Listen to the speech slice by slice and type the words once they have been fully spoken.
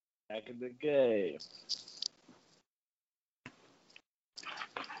Back in the game. Is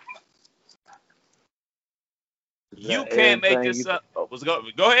You that can't make everything? this up. Let's go.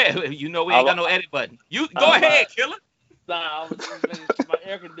 Go ahead. You know we ain't I'm, got no edit button. You go I'm, ahead, killer. nah, I was just making sure my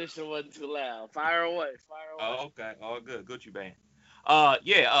air conditioner wasn't too loud. Fire away. Fire away. Oh, okay. All good. Gucci band.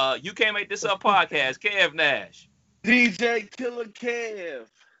 Yeah. You can't make this up. Podcast. Kev Nash. DJ Killer Kev.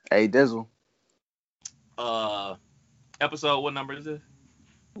 Hey, Dizzle. Uh, Episode. What number is this?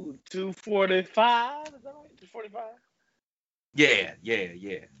 245. Is that right? 245. Yeah.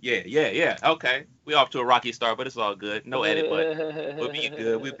 Okay. We off to a rocky start, but it's all good. No edit button. We'll be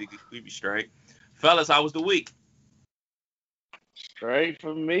good. We'll be straight. Fellas, how was the week? Straight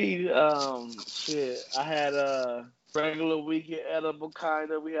for me. Shit. I had a regular weekend edible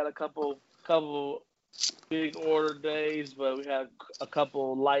kind of. We had a couple big order days, but we had a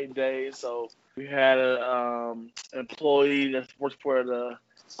couple light days. So we had a employee that worked for the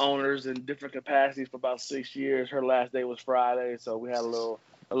owners in different capacities for about 6 years. Her last day was Friday, so we had a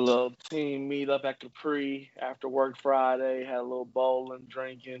little team meet up at Capri after work Friday. Had a little bowling,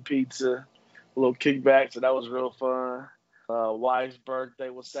 drinking, pizza, a little kickback. So that was real fun. Wife's birthday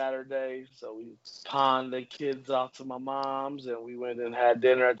was Saturday, so we pawned the kids off to my mom's, and we went and had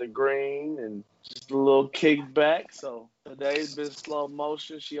dinner at the Green, and just a little kickback. So today's been slow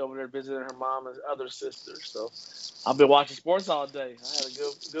motion. She over there visiting her mom and other sisters. So I've been watching sports all day. I had a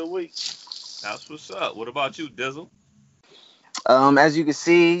good week. That's what's up. What about you, Dizzle? As you can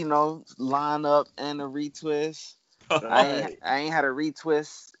see, line up and a retwist. I ain't had a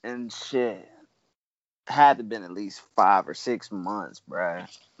retwist and shit. Had to been at least 5 or 6 months, bruh.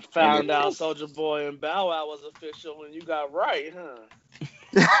 Found out Soulja Boy and Bow Wow was official when you got right,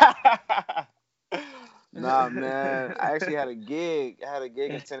 huh? Nah, man. I actually had a gig. I had a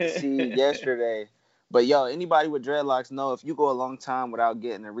gig in Tennessee yesterday. But yo, anybody with dreadlocks know if you go a long time without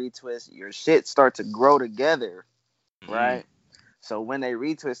getting a retwist, your shit start to grow together, right? So when they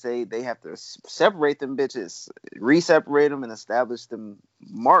retwist, they have to separate them bitches, re-separate them, and establish them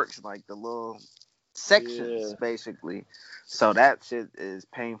marks, like the little sections, basically. So that shit is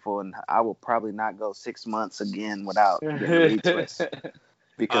painful, and I will probably not go 6 months again without getting a retwist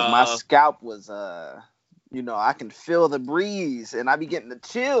because my scalp was I can feel the breeze, and I be getting the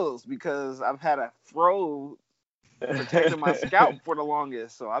chills because I've had a fro protecting my scalp for the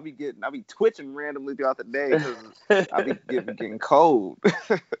longest. So I be twitching randomly throughout the day because I be getting cold.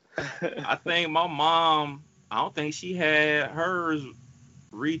 I think my mom, I don't think she had hers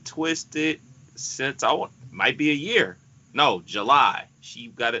retwisted since might be a year. No, July. She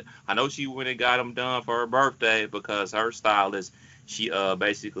got it. I know she went and got them done for her birthday because her stylist, she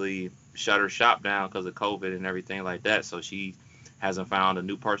basically shut her shop down because of COVID and everything like that. So she hasn't found a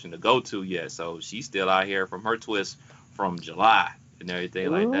new person to go to yet. So she's still out here from her twist from July and everything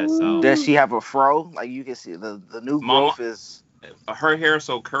like that. So does she have a fro? Like you can see the new growth is her hair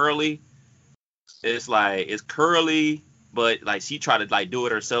so curly. It's like it's curly, but like she tried to like do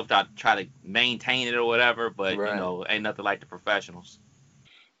it herself to try to maintain it or whatever. But ain't nothing like the professionals.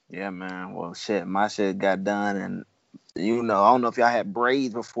 Yeah, man. Well, shit, my shit got done, and I don't know if y'all had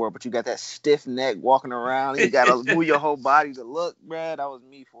braids before, but you got that stiff neck walking around. And you gotta move your whole body to look, bruh. That was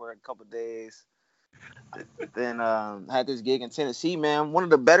me for a couple days. Then had this gig in Tennessee, man. One of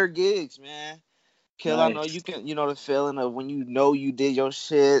the better gigs, man. Kill, nice. I know you can, the feeling of when you did your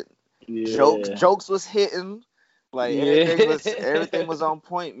shit. Yeah. Jokes was hitting. Like everything was on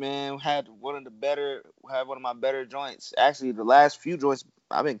point, man. Had one of my better joints. Actually, the last few joints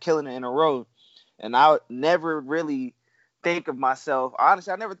I've been killing it in a row, and I never really think of myself.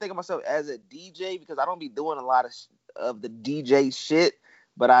 Honestly, I never think of myself as a DJ because I don't be doing a lot of the DJ shit.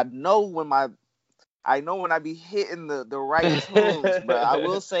 But I know when I be hitting the right tunes, bro. I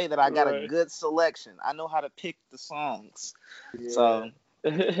will say that I got a good selection. I know how to pick the songs. Yeah. So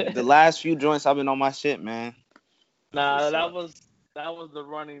the last few joints I've been on my shit, man. Nah, that was the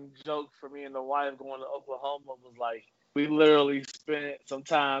running joke for me and the wife going to Oklahoma. Was like we literally spent some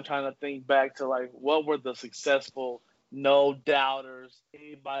time trying to think back to like what were the successful no doubters.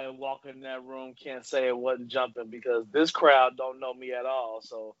 Anybody walking in that room can't say it wasn't jumping because this crowd don't know me at all.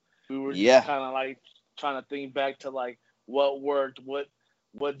 So we were just kind of like trying to think back to like what worked, what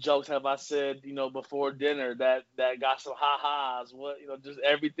jokes have I said, before dinner that got some ha-has, what, just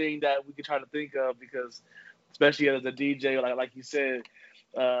everything that we could try to think of because especially as a DJ, like you said,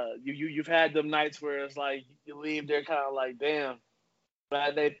 you've had them nights where it's like you leave there kind of like, damn,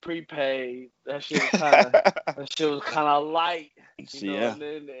 glad they prepaid. That shit was kind of light, know.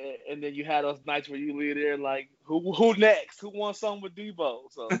 And then you had those nights where you leave there like, who next? Who wants something with Debo?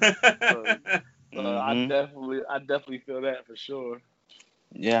 So I definitely feel that for sure.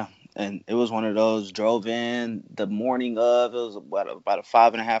 Yeah, And it was one of those, drove in the morning of, it was about a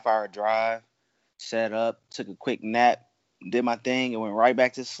 5.5 hour drive, set up, took a quick nap, did my thing, and went right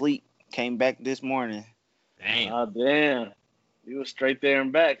back to sleep. Came back this morning. Damn. Oh, damn. You were straight there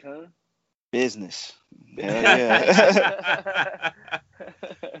and back, huh? Business. Hell yeah.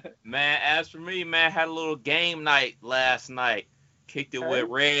 Man, as for me, man, had a little game night last night. Kicked it with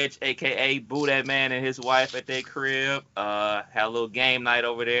Reg, aka Boo That Man, and his wife at their crib. Had a little game night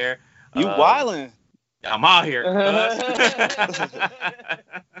over there. You wildin'. I'm out here, cuz.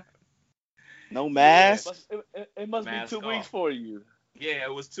 No mask? It must be 2 weeks for you. Yeah,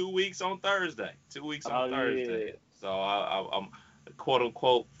 it was 2 weeks on Thursday. 2 weeks on Thursday. Yeah. So I'm quote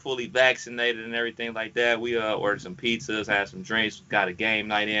unquote fully vaccinated and everything like that. We ordered some pizzas, had some drinks, got a game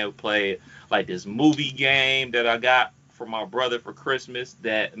night in. We played like this movie game that I got for my brother for Christmas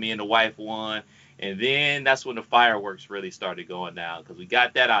that me and the wife won. And then that's when the fireworks really started going down because we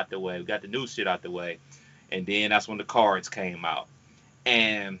got that out the way. We got the new shit out the way. And then that's when the cards came out.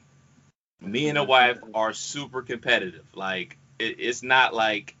 And me and the wife are super competitive. Like, it's not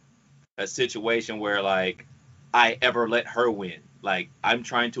like a situation where, like, I ever let her win. Like, I'm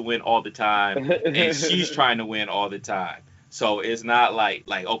trying to win all the time, and she's trying to win all the time. So it's not like,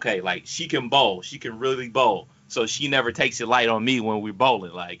 okay, like, she can bowl. She can really bowl. So she never takes it light on me when we're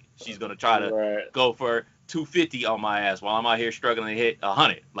bowling. Like, she's going to try to go for 250 on my ass while I'm out here struggling to hit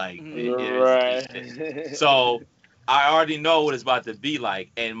 100. Like, so I already know what it's about to be like.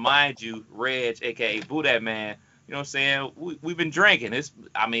 And mind you, Reg, a.k.a. Boo That Man, you know what I'm saying? We've been drinking. We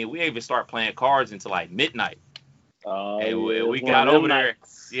didn't even start playing cards until, like, midnight. And we got over there.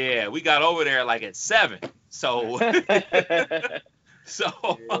 Yeah, we got over there, like, at 7. So...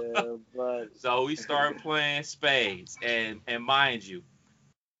 So we started playing spades, and mind you,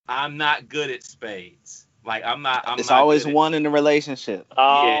 I'm not good at spades. Like I'm not. It's not always one in the relationship.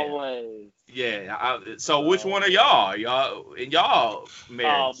 Always. Yeah. So which one are y'all? Y'all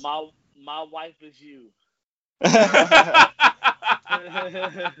married? Oh, my wife is you.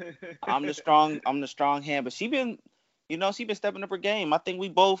 I'm the strong hand, but she been stepping up her game. I think we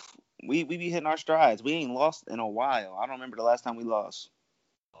both we be hitting our strides. We ain't lost in a while. I don't remember the last time we lost.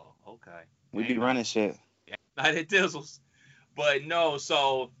 Oh, okay. We be running shit. Not at Dizzles. But no,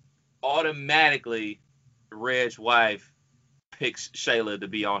 so automatically Reg's wife picks Shayla to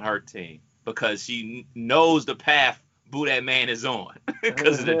be on her team because she knows the path Boo That Man is on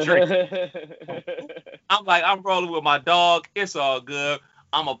because of the drink. I'm like, I'm rolling with my dog. It's all good.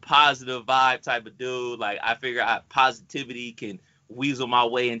 I'm a positive vibe type of dude. Like, I figure positivity can weasel my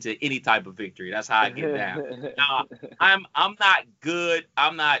way into any type of victory. That's how I get down. Now, I'm not good.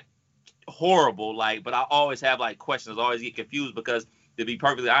 I'm not horrible. Like, but I always have like questions. I always get confused because, to be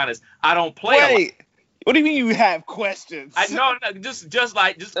perfectly honest, I don't play. Wait, what do you mean you have questions? I know, just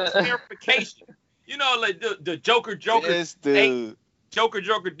clarification. You know, like the Joker, this dude. Joker,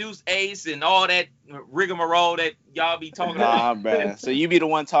 Deuce, Ace, and all that rigmarole that y'all be talking about. Nah, bruh. So you be the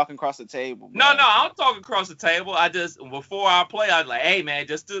one talking across the table. Bro. No, I don't talk across the table. I just, before I play, I was like, hey, man,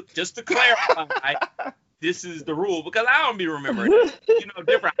 just to clarify, this is the rule. Because I don't be remembering.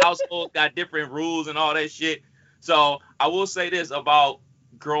 Different households got different rules and all that shit. So I will say this about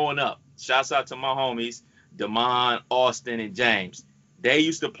growing up. Shouts out to my homies, Damon, Austin, and James. They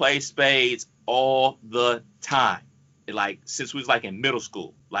used to play spades all the time. Like, since we was like in middle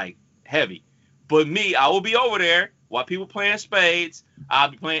school, like heavy. But me, I will be over there while people playing spades. I'll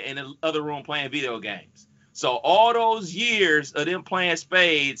be playing in the other room playing video games. So all those years of them playing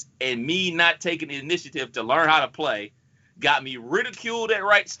spades and me not taking the initiative to learn how to play got me ridiculed at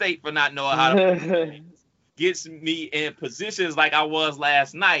Wright State for not knowing how to play. Gets me in positions like I was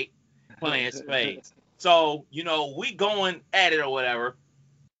last night playing spades. So, we going at it or whatever.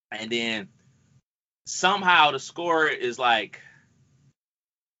 And then somehow the score is like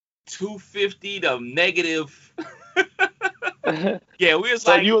 250 to negative. Yeah, we was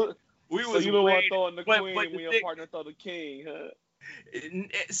like, you the one throwing the queen when your partner throw the king, huh?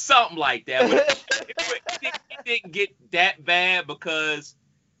 Something like that. But it didn't get that bad because,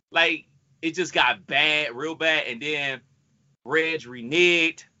 like, it just got real bad. And then Reg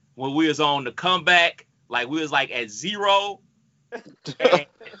reneged when we was on the comeback. Like, we was like at 0. And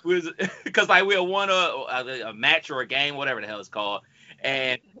because like we had won a match or a game, whatever the hell it's called,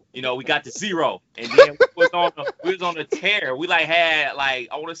 and we got to 0, and then we was on a tear. We like had like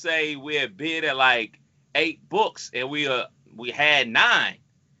I want to say we had bid at like 8 books, and we had 9,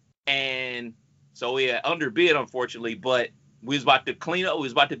 and so we had underbid unfortunately, but we was about to clean up. We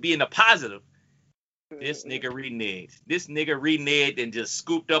was about to be in the positive. This nigga reneged and just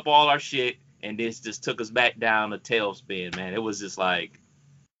scooped up all our shit. And this just took us back down the tailspin, man. It was just like,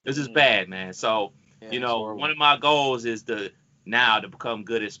 This is bad, man. So, Yeah, one of my goals is to become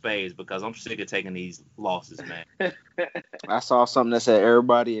good at spades because I'm sick of taking these losses, man. I saw something that said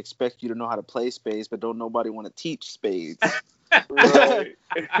everybody expects you to know how to play spades, but don't nobody want to teach spades. Right.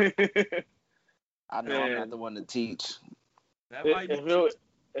 I know I'm not the one to teach. That might be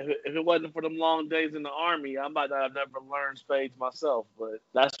If it wasn't for them long days in the Army, I might not have never learned spades myself. But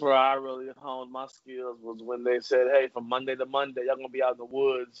that's where I really honed my skills, was when they said, hey, from Monday to Monday, y'all going to be out in the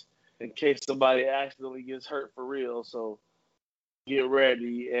woods in case somebody accidentally gets hurt for real. So get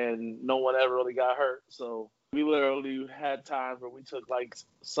ready. And no one ever really got hurt. So we literally had times where we took like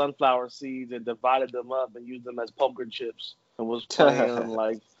sunflower seeds and divided them up and used them as poker chips and was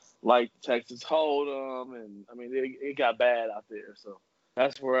playing like Texas Hold'em. And I mean, it got bad out there. So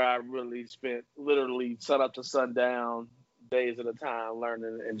that's where I really spent literally sun up to sundown, days at a time,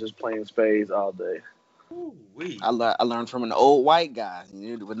 learning and just playing spades all day. I learned from an old white guy.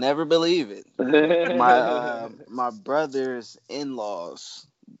 You would never believe it. My brother's in-laws,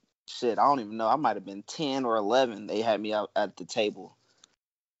 shit, I don't even know. I might have been 10 or 11. They had me out at the table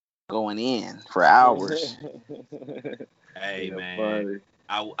going in for hours. Hey, yeah, man. Funny.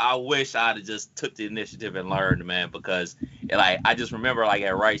 I wish I'd have just took the initiative and learned, man, because I just remember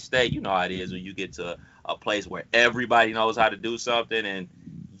at Wright State, you know how it is when you get to a place where everybody knows how to do something and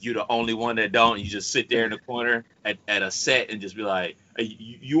you're the only one that don't. You just sit there in the corner at a set and just be like, hey,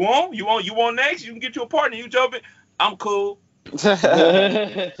 you want next? You can get your partner. You jump in. I'm cool.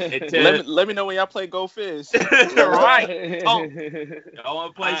 Let me know when y'all play Go Fish. Right. Oh, y'all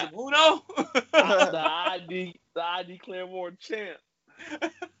want to play some Uno? the ID Claremore champ.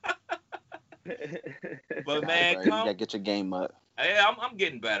 But man, you gotta get your game up. Hey, I'm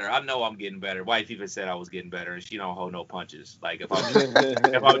getting better. I know I'm getting better. Wife even said I was getting better, and she don't hold no punches. Like if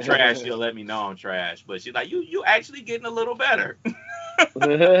I'm trash, she'll let me know I'm trash. But she's like, you actually getting a little better.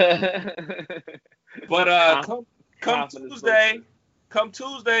 But come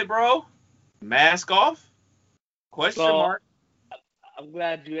Tuesday, bro. Mask off? Question mark. I'm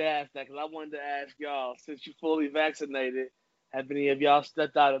glad you asked that because I wanted to ask y'all, since you're fully vaccinated, have any of y'all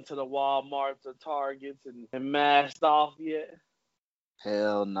stepped out into the Walmarts or Targets and masked off yet?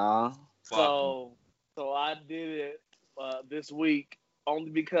 Hell no. So I did it this week only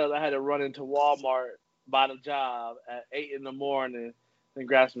because I had to run into Walmart by the job at 8 in the morning and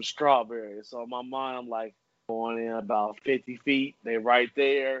grab some strawberries. So in my mind, I'm like, going in about 50 feet. They right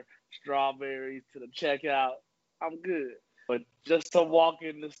there, strawberries to the checkout. I'm good. But just to walk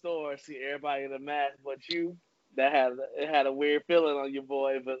in the store, see everybody in a mask but you, it had a weird feeling on your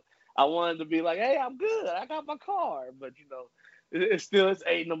boy. But I wanted to be like, hey, I'm good. I got my car. But, it's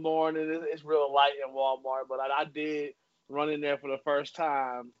 8 in the morning. It's real light in Walmart. But I did run in there for the first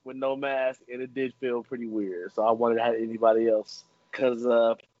time with no mask, and it did feel pretty weird. So I wanted to have anybody else. Because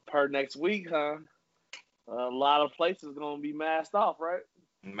per next week, a lot of places going to be masked off, right?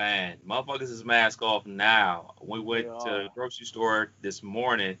 Man, motherfuckers is mask off now. We went to the grocery store this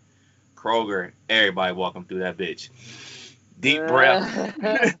morning, Kroger, everybody walking through that bitch. Deep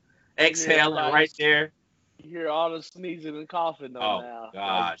breath. Exhaling right there. You hear all the sneezing and coughing now. Oh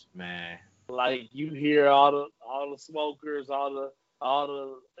gosh, man. Like you hear all the smokers, all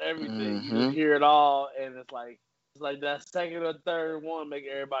the everything. Mm-hmm. You just hear it all, and it's like that second or third one make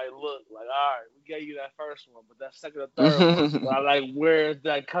everybody look like, all right, we gave you that first one, but that second or third one, like, where is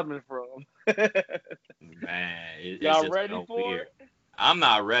that coming from? Man, it's y'all just ready for weird. it? I'm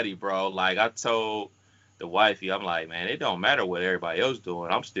not ready, bro. Like I told the wifey, I'm like, man, it don't matter what everybody else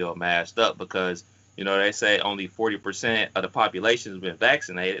doing. I'm still masked up because, they say only 40% of the population has been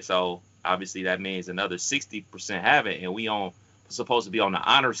vaccinated. So obviously that means another 60% haven't. And we supposed to be on the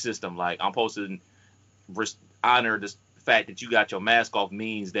honor system. Like I'm supposed to honor the fact that you got your mask off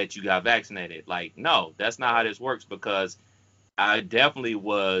means that you got vaccinated. Like, no, that's not how this works because I definitely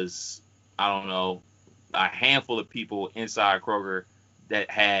was, I don't know, a handful of people inside Kroger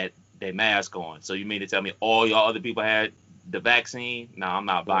that had their mask on. So you mean to tell me all y'all other people had the vaccine? No, I'm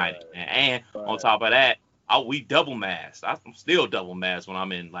not buying it. And on top of that, we double masked. I'm still double masked when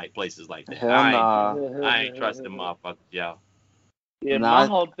I'm in like places like that. I ain't trusting motherfuckers, y'all. Yeah, my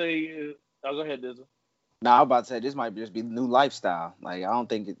whole thing is. Oh, go ahead, Dizzle. No, I was about to say this might just be the new lifestyle. Like I don't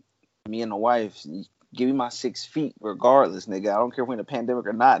think me and the wife give me my 6 feet regardless, nigga. I don't care if we're in a pandemic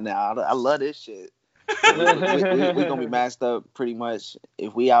or not. Now I love this shit. we gonna be masked up pretty much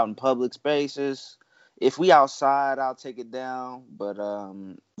if we out in public spaces. If we outside, I'll take it down. But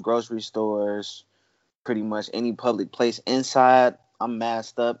grocery stores, pretty much any public place inside, I'm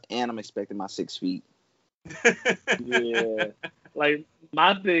masked up and I'm expecting my 6 feet. Yeah, like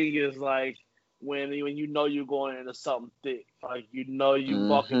my thing is like when you know you're going into something thick. Like, you know you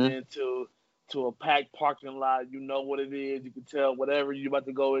walking Mm-hmm. into a packed parking lot. You know what it is. You can tell whatever you're about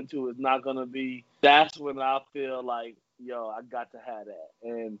to go into is not going to be. That's when I feel like, yo, I got to have that.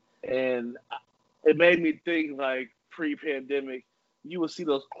 And it made me think, like, pre-pandemic, you would see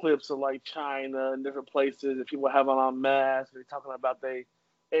those clips of, like, China and different places, and people having on masks. They're talking about their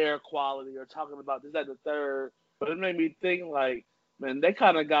air quality or talking about this, that, the third. But it made me think, like, man, they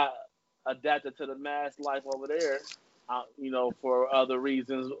kind of got adapted to the mask life over there, for other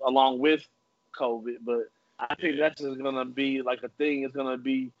reasons along with COVID. But I think that's just gonna be like a thing. It's gonna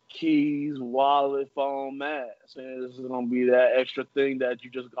be keys, wallet, phone, mask, and it's gonna be that extra thing that you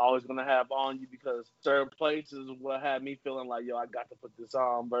just always gonna have on you, because certain places will have me feeling like, yo, I got to put this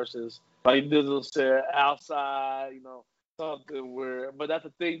on, versus like Dizzle said, outside, something where. But that's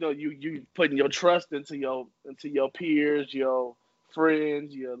the thing though. You putting your trust into your peers, your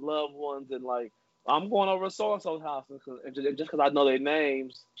friends, your loved ones, and like, I'm going over to so and so's house, and just because I know their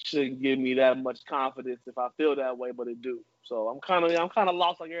names shouldn't give me that much confidence if I feel that way, but it do. So I'm kind of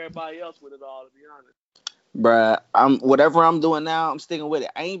lost like everybody else with it all, to be honest. Bruh, whatever I'm doing now, I'm sticking with it.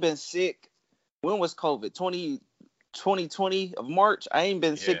 I ain't been sick. When was COVID? 2020 of March. I ain't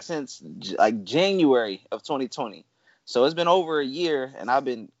been sick since like January of 2020. So it's been over a year, and I've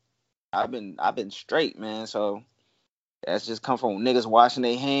been straight, man. So that's just come from niggas washing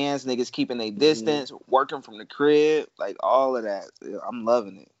their hands, niggas keeping their distance, working from the crib, like all of that. I'm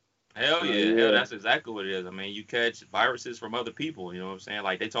loving it. Hell yeah. Hell, that's exactly what it is. I mean, you catch viruses from other people, you know what I'm saying?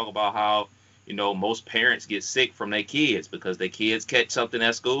 Like, they talk about how, most parents get sick from their kids because their kids catch something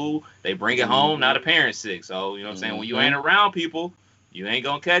at school, they bring it home, now the parent's sick. So, you know what I'm saying? When you ain't around people, you ain't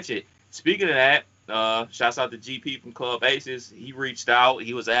gonna catch it. Speaking of that, shouts out to GP from Club Aces. He reached out.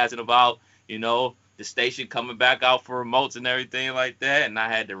 He was asking about, the station coming back out for remotes and everything like that, and I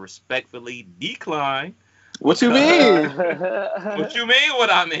had to respectfully decline. What you mean? What you mean?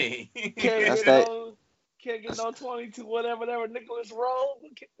 What I mean? Can't get no 22 whatever Nicholas Rowe.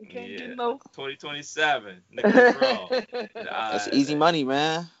 Can't get no 2027 Nicholas Rowe. That's easy money,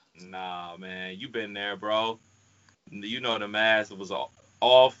 man. Nah, man, you been there, bro. You know the mask was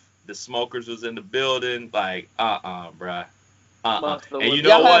off. The smokers was in the building. Like, bruh. And you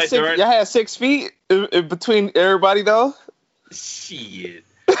know what? Y'all had 6 feet in between everybody, though? Shit.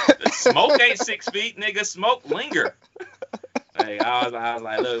 Smoke ain't 6 feet, nigga. Smoke linger. Like, I was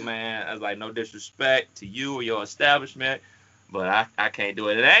like, look, man. I was like, no disrespect to you or your establishment, but I can't do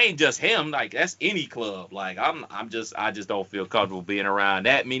it. It ain't just him. Like, that's any club. Like, I just don't feel comfortable being around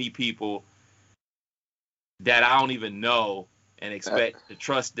that many people that I don't even know and expect to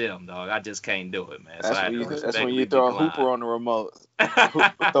trust them, dog. I just can't do it, man. That's when you throw a hooper on the remote. Throw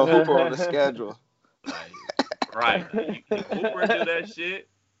a hooper on the schedule. Like, right. Hooper do that shit.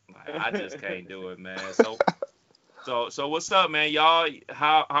 Like, I just can't do it, man. So what's up, man? Y'all,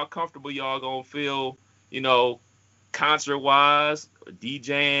 how comfortable y'all gonna feel, concert wise,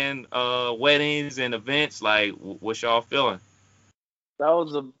 DJing, weddings and events? Like, what's y'all feeling? That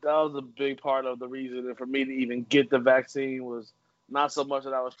was a big part of the reason for me to even get the vaccine, was not so much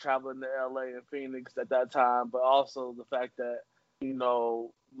that I was traveling to LA and Phoenix at that time, but also the fact that,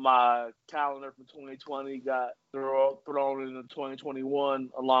 my calendar for 2020 got thrown into 2021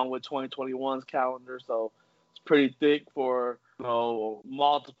 along with 2021's calendar. So it's pretty thick for,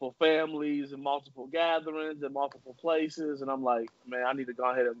 multiple families and multiple gatherings and multiple places. And I'm like, man, I need to go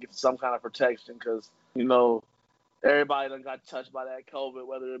ahead and get some kind of protection, because, everybody done got touched by that COVID,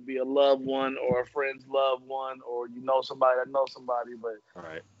 whether it be a loved one or a friend's loved one, or somebody that knows somebody. But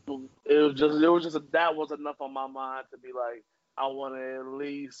it was just that was enough on my mind to be like, I want to at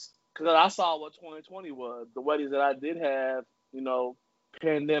least, because I saw what 2020 was. The weddings that I did have,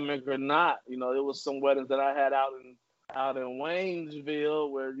 pandemic or not, it was some weddings that I had out in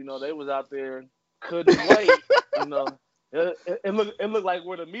Waynesville where, they was out there, couldn't wait. It looked like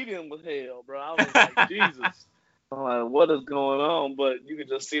where the meeting was held, bro. I was like, Jesus. I'm like, what is going on? But you can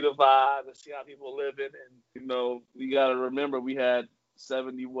just see the vibe and see how people living. And, you got to remember, we had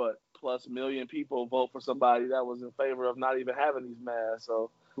 70 plus million people vote for somebody that was in favor of not even having these masks.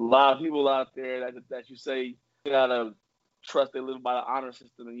 So a lot of people out there that you say you got to trust they live by the honor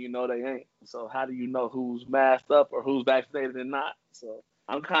system, and they ain't. So how do you know who's masked up or who's vaccinated and not? So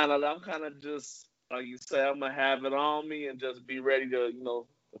I'm kind of just, like you say, I'm going to have it on me and just be ready to,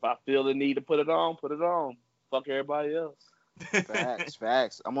 if I feel the need to put it on, put it on. Fuck everybody else.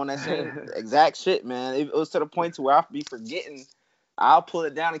 Facts. I'm on that same exact shit, man. It was to the point to where I'll be forgetting. I'll pull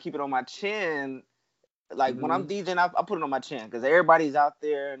it down and keep it on my chin. Like, when I'm DJing, I put it on my chin, because everybody's out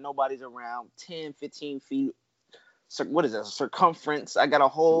there. Nobody's around 10, 15 feet what is it, circumference. I got a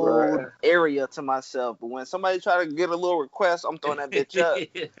whole area to myself. But when somebody try to get a little request, I'm throwing that bitch up.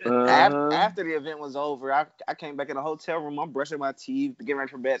 After the event was over, I came back in the hotel room. I'm brushing my teeth, getting ready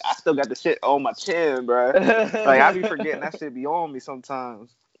for bed. I still got the shit on my chin, bro. Like, I be forgetting that shit be on me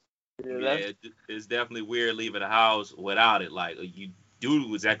sometimes. Yeah, it's definitely weird leaving the house without it. Like, you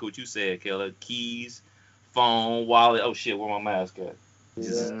do exactly what you said, Killer. Keys, phone, wallet. Oh shit, where my mask at?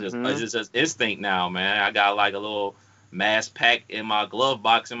 It's just instinct now, man. I got like a little mask pack in my glove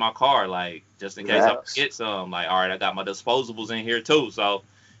box in my car, like just in case I forget some. Like, all right, I got my disposables in here too, so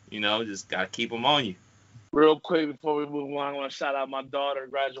just gotta keep them on you. Real quick before we move on, I want to shout out my daughter.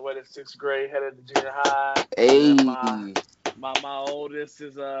 Graduated 6th grade, headed to junior high. Hey. My oldest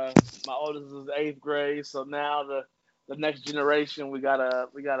is 8th grade. So now the next generation, we got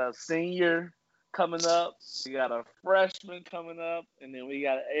a senior coming up, we got a freshman coming up, and then we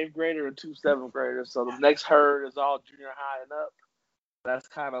got an 8th grader and 2 7th graders. So the next herd is all junior high and up. That's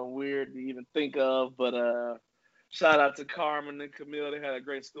kind of weird to even think of, but shout out to Carmen and Camille. They had a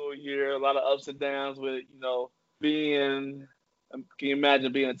great school year. A lot of ups and downs with, being. Can you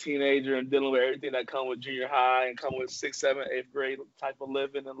imagine being a teenager and dealing with everything that comes with junior high and come with 6th, 7th, 8th grade type of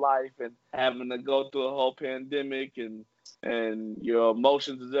living in life, and having to go through a whole pandemic and your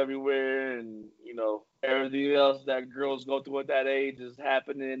emotions is everywhere, and everything else that girls go through at that age is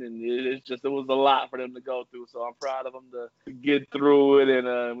happening, and it was a lot for them to go through. So I'm proud of them to get through it,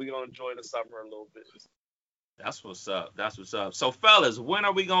 and we're gonna enjoy the summer a little bit. That's what's up. So fellas, when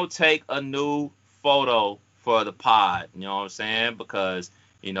are we gonna take a new photo for the pod? You know what I'm saying? Because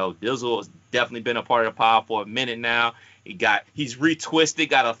Dizzle has definitely been a part of the pod for a minute now. He's retwisted,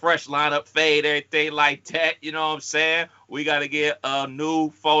 got a fresh lineup, fade, everything like that. You know what I'm saying? We got to get a new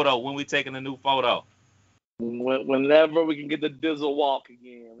photo. When we taking a new photo? Whenever we can get the Dizzle walk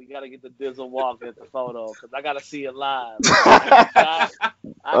again. We got to get the Dizzle walk at the photo because I got to see it live.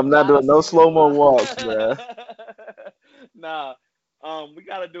 I'm not doing no slow-mo walks, bro. Nah, we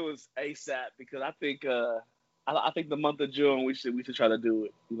got to do it ASAP because I think the month of June we should try to do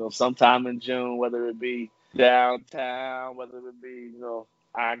it. Sometime in June, whether it be downtown, whether it be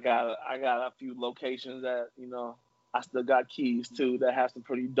I got a few locations that I still got keys to that have some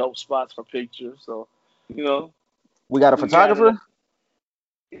pretty dope spots for pictures. So we got a photographer.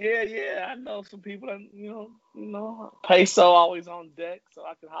 Yeah, I know some people that Peso always on deck, so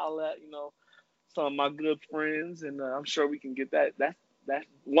I can holler at some of my good friends, and I'm sure we can get that. That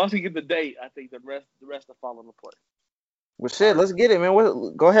once we get the date, I think the rest will fall into place. Well, shit, let's get it, man.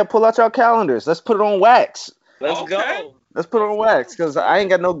 Go ahead, pull out your calendars. Let's put it on wax. Let's go. Let's put it on wax because I ain't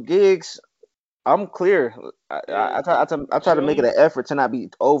got no gigs. I'm clear. I try to make it an effort to not be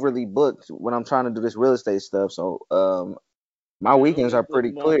overly booked when I'm trying to do this real estate stuff. So my weekends are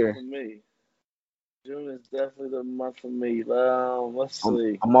pretty clear. June is definitely the month for me. Let's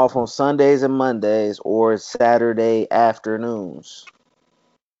see. I'm off on Sundays and Mondays or Saturday afternoons.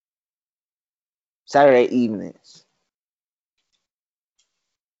 Saturday evenings.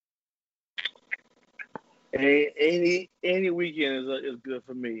 Any weekend is good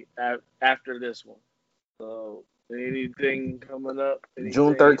for me after this one. So anything coming up?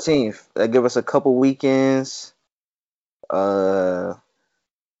 June 13th. That give us a couple weekends to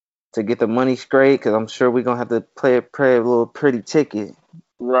get the money straight because I'm sure we're gonna have to play a little pretty ticket.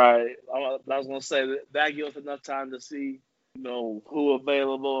 Right. I was gonna say that gives us enough time to see who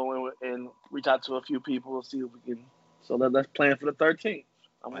available and reach out to a few people and see if we can. So let's plan for the 13th.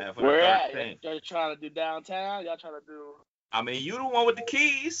 Where at? Y'all trying to do downtown? Y'all trying to do? I mean, you the one with the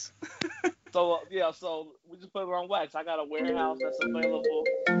keys. So we just put it on wax. I got a warehouse that's available.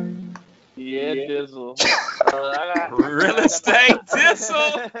 Yeah, Dizzle. Real estate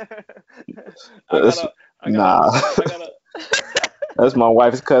Dizzle. That's my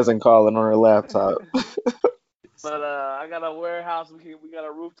wife's cousin calling on her laptop. But I got a warehouse. We got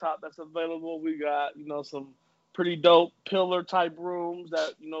a rooftop that's available. We got some pretty dope pillar type rooms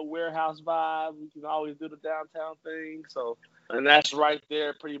that warehouse vibe. We can always do the downtown thing. So, and that's right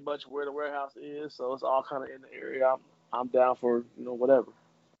there, pretty much where the warehouse is. So it's all kind of in the area. I'm down for whatever.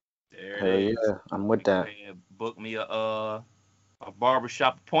 There it is. Yeah, I'm with that. Book me a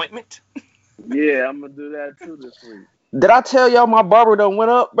barbershop appointment. Yeah, I'm gonna do that too this week. Did I tell y'all my barber done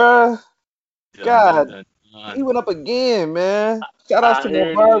went up, bro? God, he went up again, man. Shout out to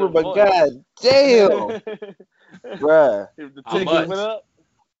my barber, but god damn. Bruh. If the ticket went up.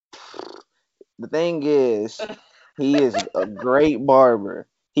 The thing is, he is a great barber.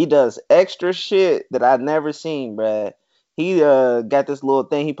 He does extra shit that I've never seen, bruh. He got this little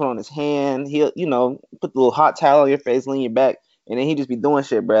thing he put on his hand. He'll, put the little hot towel on your face, lean your back. And then he just be doing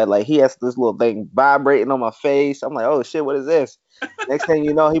shit, bro. Like he has this little thing vibrating on my face. I'm like, oh shit, what is this? Next thing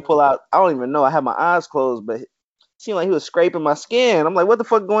you know, he pull out. I don't even know. I had my eyes closed, but it seemed like he was scraping my skin. I'm like, what the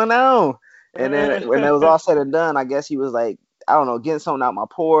fuck going on? And then when it was all said and done, I guess he was like, I don't know, getting something out my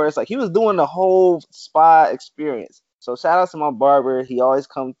pores. Like he was doing the whole spa experience. So shout out to my barber. He always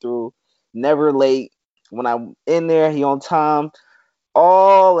come through, never late. When I'm in there, he on time.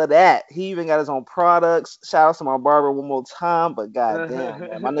 All of that. He even got his own products. Shout out to my barber one more time. But goddamn,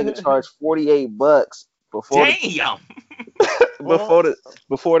 man, my nigga charged $48 before Damn.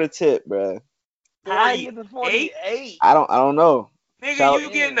 before the tip, bro. How you get the 48? I don't know. Nigga, you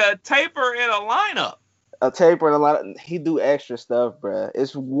getting a taper in a lineup. A taper and a lot of, he do extra stuff, bro.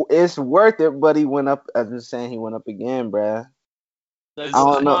 It's worth it, but he went up. I'm just saying he went up again, bro. Does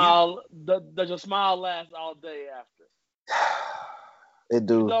your smile last all day after? It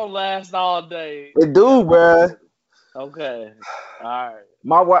do. It don't last all day. It do, bro. Okay. All right.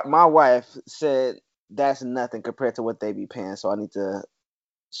 My wife said that's nothing compared to what they be paying, so I need to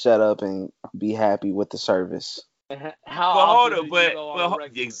shut up and be happy with the service. How often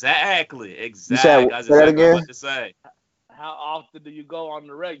exactly. You said, I was say that again? about to say. How often do you go on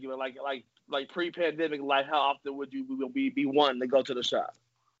the regular? Like pre-pandemic, like how often would you be wanting to go to the shop?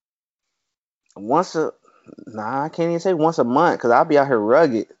 I can't even say once a month because I'll be out here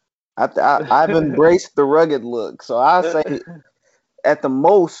rugged. I've embraced the rugged look, so I say at the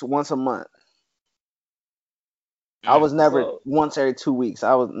most once a month. I was never once every 2 weeks.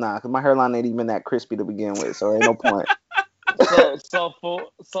 I was because my hairline ain't even that crispy to begin with, so ain't no point. So for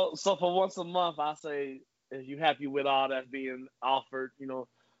once a month, I say if you happy with all that's being offered,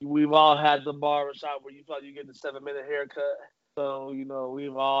 we've all had the barbershop where you feel like you get the 7-minute haircut. So,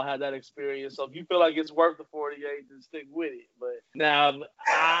 we've all had that experience. So if you feel like it's worth the 48, then stick with it. But now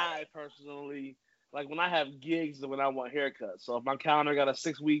I personally, like when I have gigs and when I want haircuts. So if my calendar got a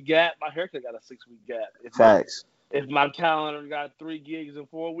 6-week gap, my haircut got a 6-week gap. Facts. If my calendar got 3 gigs in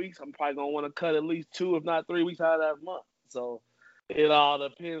 4 weeks, I'm probably going to want to cut at least 2, if not 3 weeks out of that month. So it all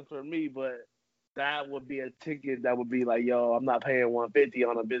depends for me, but that would be a ticket that would be like, yo, I'm not paying $150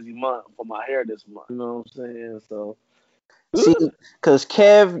 on a busy month for my hair this month. You know what I'm saying? So, see, because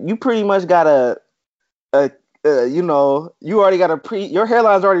Kev, you pretty much got you already got your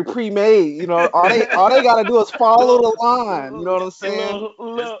hairline's already pre-made. All they gotta do is follow the line. You know what I'm saying?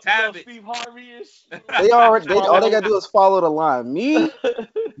 Little Steve Harvey-ish. All they gotta do is follow the line. Me,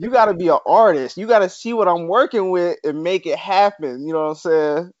 you gotta be an artist. You gotta see what I'm working with and make it happen. You know what I'm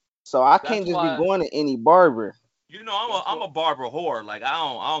saying? So I can't just be going to any barber. I'm a barber whore. Like I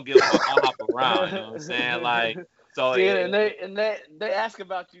don't give a fuck. I'll hop around. You know what I'm saying? Like so. Yeah, and they ask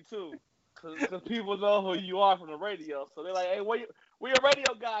about you too. Because people know who you are from the radio. So they're like, hey, where your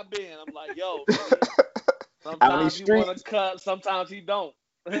radio guy been? I'm like, yo, sometimes he want to cut, sometimes he don't.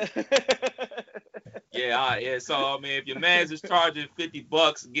 Yeah. So, I mean, if your man's is charging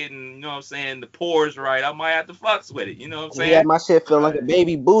 $50 getting, the pores right, I might have to fucks with it. You know what I'm saying? Yeah, my shit feel like a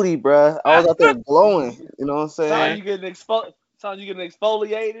baby booty, bro. I was out there glowing. You know what I'm saying? Sometimes you getting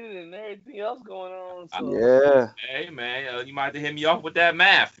exfoliated and everything else going on. So. Yeah. Hey man, you might have to hit me off with that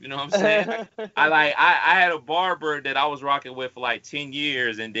math. You know what I'm saying? I had a barber that I was rocking with for like 10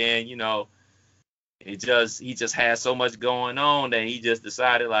 years, and then he just had so much going on that he just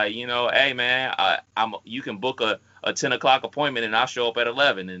decided like, hey man, you can book a 10 o'clock appointment and I'll show up at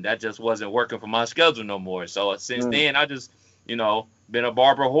 11, and that just wasn't working for my schedule no more. So since then I just been a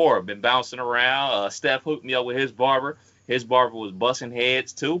barber whore, been bouncing around. Steph hooked me up with his barber. His barber was busting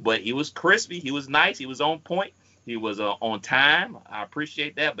heads too, but he was crispy. He was nice. He was on point. He was on time. I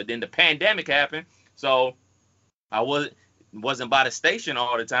appreciate that. But then the pandemic happened, so I wasn't by the station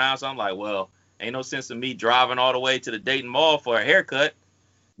all the time. So I'm like, well, ain't no sense in me driving all the way to the Dayton Mall for a haircut.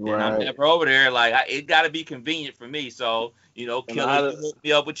 Right. And I'm never over there. Like it got to be convenient for me. So Killer, you hook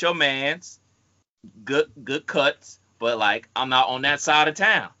me up with your man's good cuts, but like I'm not on that side of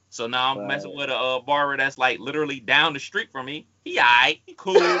town. So now I'm messing with a barber that's like literally down the street from me. He alright, he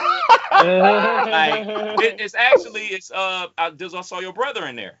cool. It's I saw your brother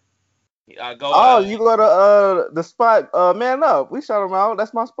in there. You go to the spot, Man Up. We shot him out.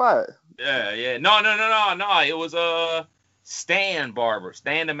 That's my spot. Yeah. No. It was Stan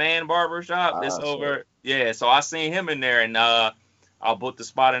the Man Barber Shop. It's over. Yeah. So I seen him in there, and I'll book the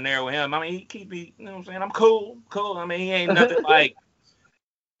spot in there with him. I mean, he keep me. You know what I'm saying? I'm cool. I mean, he ain't nothing like.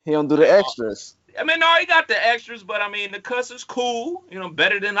 He don't do the extras. I mean, no, he got the extras, but I mean, the cuss is cool.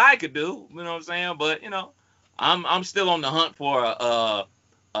 Better than I could do. You know what I'm saying? But I'm still on the hunt for a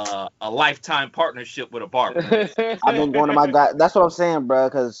lifetime partnership with a barber. I've been going to my guy. That's what I'm saying, bro.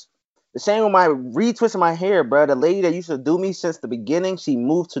 Because The same with my retwisting my hair, bro. The lady that used to do me since the beginning, she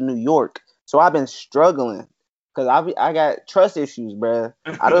moved to New York, so I've been struggling because I got trust issues, bro.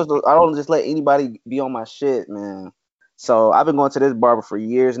 I don't just let anybody be on my shit, man. So I've been going to this barber for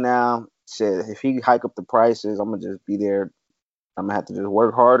years now. Shit, if he hike up the prices, I'm gonna just be there. I'm gonna have to just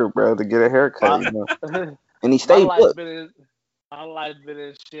work harder, bro, to get a haircut. You know? And he my stayed life put. been in my life been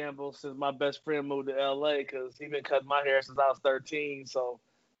in shambles since my best friend moved to LA because he been cutting my hair since I was 13. So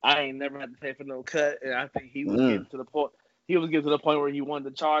I ain't never had to pay for no cut, and I think he was Mm. getting to the point. He was getting to the point where he wanted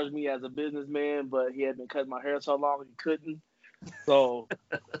to charge me as a businessman, but he had been cutting my hair so long he couldn't. So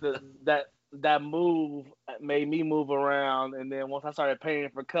that move made me move around, and then once I started paying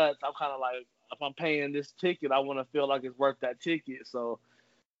for cuts, I'm kind of like, if I'm paying this ticket, I want to feel like it's worth that ticket. So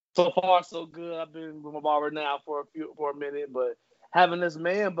far so good. I've been with my barber now for a minute, but having this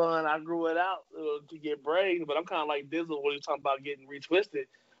man bun, I grew it out to get braids. But I'm kind of like Dizzle when he's talking about getting retwisted.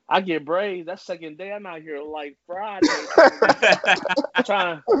 I get braids. That second day, I'm out here like Friday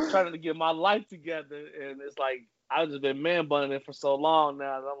trying to get my life together, and it's like I've just been man bunning it for so long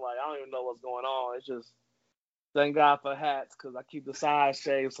now that I'm like I don't even know what's going on. It's just thank God for hats because I keep the sides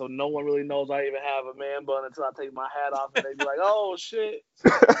shaved, so no one really knows I even have a man bun until I take my hat off, and they be like, "Oh shit."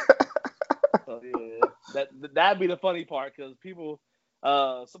 So yeah, that'd be the funny part because people,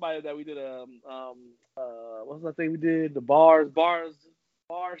 somebody that we did what's that thing we did, the bars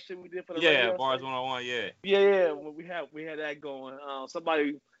shit we did for the Yeah, radio bars station. 101. Yeah. Yeah, we had that going.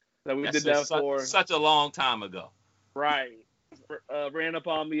 Somebody that we That's did that for, such a long time ago. right? Ran up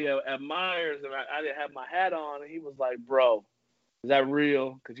on me at Myers, and I didn't have my hat on, and he was like, "Bro, is that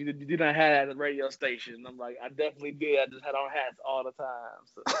real? Because you did not have that at the radio station." And I'm like, "I definitely did. I just had on hats all the time."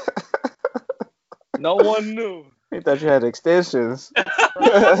 So no one knew. He thought you had extensions.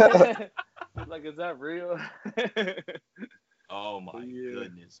 Right? Like, is that real? Oh my Yeah.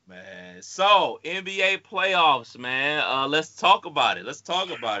 goodness, man. So NBA playoffs, man. Let's talk about it.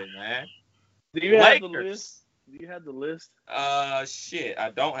 Man. Do you have the list? Lakers. Do you have the list? Shit,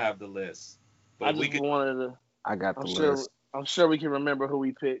 I don't have the list, I but we just could. wanted to. I got I'm the sure. list. I'm sure we can remember who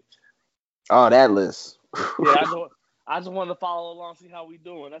we picked. Oh, that list. Yeah, I just wanted to follow along, see how we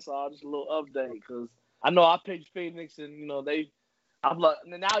doing. That's all. Just a little update because I know I picked Phoenix, and I'm like,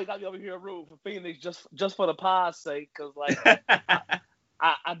 now you got me over here rooting for Phoenix just for the pod's sake, because like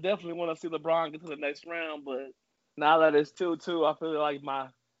I definitely want to see LeBron get to the next round, but now that it's 2-2, I feel like my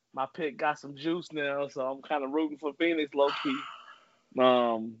pick got some juice now, so I'm kind of rooting for Phoenix low key.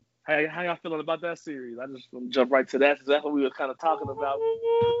 Hey, how y'all feeling about that series? I just want to jump right to that because that's what we were kind of talking about.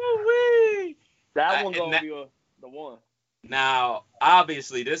 Woo-wee. That one gonna be the one. Now,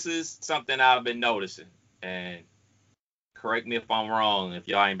 obviously, this is something I've been noticing, and correct me if I'm wrong if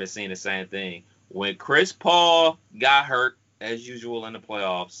y'all ain't been seeing the same thing. When Chris Paul got hurt, as usual in the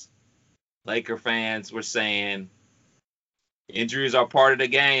playoffs, Laker fans were saying injuries are part of the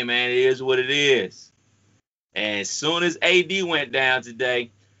game, man. It is what it is. And as soon as AD went down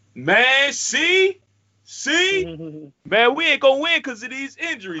today, man, see, man, we ain't gonna win because of these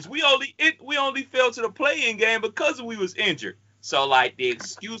injuries. We only fell to the play-in game because we was injured. So like the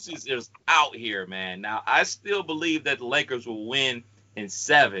excuses is out here, man. Now I still believe that the Lakers will win in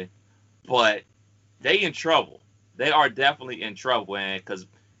 7, but they in trouble. They are definitely in trouble, man. Because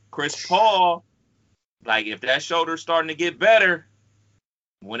Chris Paul, like if that shoulder's starting to get better,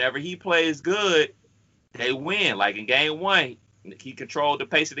 whenever he plays good, they win. Like in game 1, he controlled the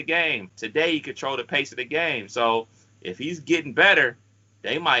pace of the game. Today, he controlled the pace of the game. So if he's getting better,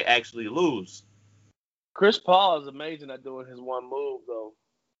 they might actually lose. Chris Paul is amazing at doing his one move, though.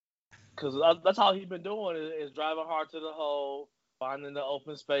 Because that's all he's been doing is driving hard to the hole, finding the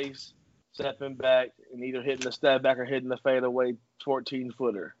open space, stepping back, and either hitting the step back or hitting the fadeaway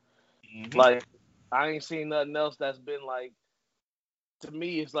 14-footer. Mm-hmm. Like, I ain't seen nothing else that's been like, to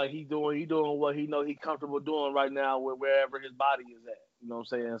me, it's like he doing what he know he's comfortable doing right now with wherever his body is at. You know what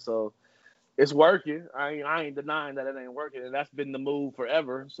I'm saying? So it's working. I ain't denying that it ain't working, and that's been the move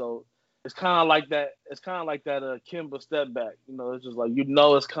forever. So it's kind of like that. It's kind of like that Kimba step back. It's just like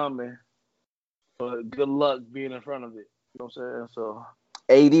it's coming, but good luck being in front of it. You know what I'm saying? So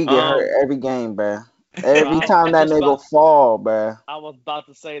AD get hurt every game, bruh. Every bro, time that nigga fall, bruh. I was about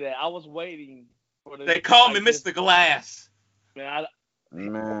to say that. I was waiting for the. They call me Mr. Glass. Man,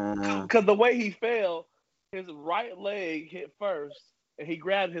 Man. because the way he fell, his right leg hit first, and he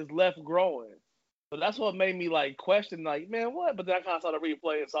grabbed his left groin. So that's what made me like question, like, man, what? But then I kind of saw the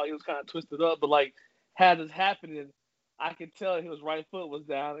replay and saw he was kind of twisted up. But like, had this happening, I could tell his right foot was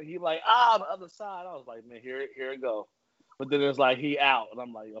down, and he like, on the other side. I was like, man, here it go. But then it's like he out, and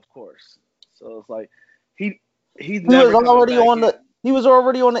I'm like, of course. So it's like he was already on the He was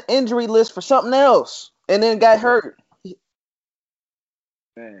already on the injury list for something else, and then got hurt.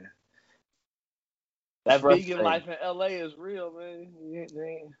 Man, that vegan life in LA is real, man.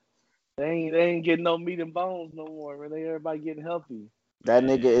 They ain't getting no meat and bones no more, man. Everybody getting healthy. That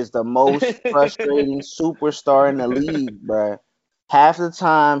nigga is the most frustrating superstar in the league, bruh. Half the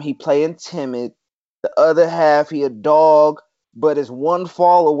time he playing timid, the other half he a dog, but is one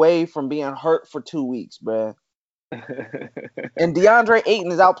fall away from being hurt for 2 weeks, bruh. And DeAndre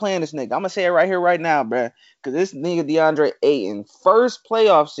Ayton is out playing this nigga. I'm gonna say it right here, right now, bruh. Because this nigga DeAndre Ayton, first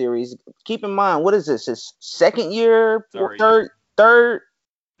playoff series. Keep in mind, what is this? His second year, third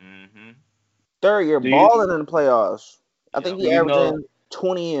year, balling in the playoffs. I think he averaged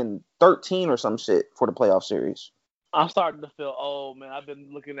 20 and 13 or some shit for the playoff series. I'm starting to feel old, man. I've been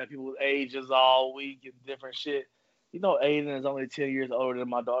looking at people's ages all week and different shit. You know, Aiden is only 10 years older than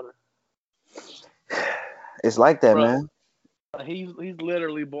my daughter. It's like that, man. He's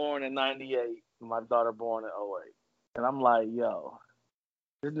literally born in 98. My daughter born in 08. And I'm like, yo,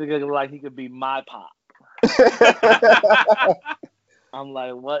 this nigga look like he could be my pop. I'm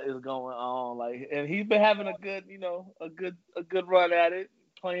like, what is going on? Like, and he's been having a good, a good run at it.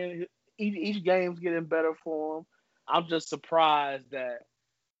 Playing each game's getting better for him. I'm just surprised that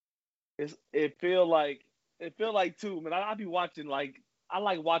it feel like too, man. I be watching I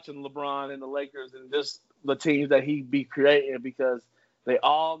like watching LeBron and the Lakers and just the teams that he be creating because they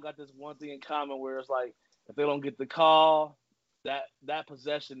all got this one thing in common where it's like if they don't get the call, that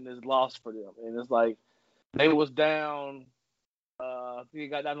possession is lost for them. And it's like they was down. I think it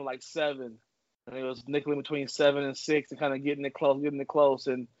got down to like 7, and it was nickeling between 7 and 6 and kind of getting it close.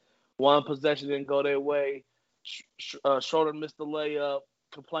 And one possession didn't go their way. Schroeder missed the layup,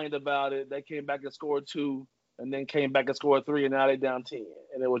 complained about it. They came back and scored 2, and then came back and scored 3, and now they down 10.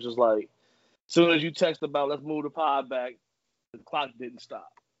 And it was just like, as soon as you text about let's move the pod back, the clock didn't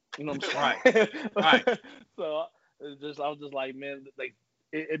stop. You know what I'm saying? Right. So I was just like, man, like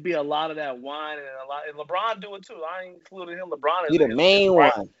it'd be a lot of that wine and LeBron do it too. I ain't including him. LeBron is the main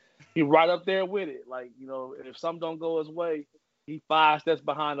one. He right up there with it. Like, if something don't go his way, he 5 steps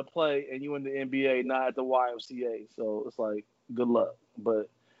behind the play, and you in the NBA, not at the YMCA. So it's like, good luck. But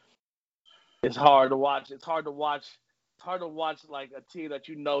it's hard to watch. It's hard to watch like a team that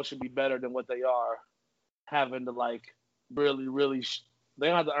should be better than what they are, having to like really, really. They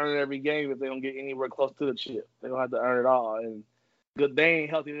don't have to earn it every game if they don't get anywhere close to the chip. They don't have to earn it all, and they ain't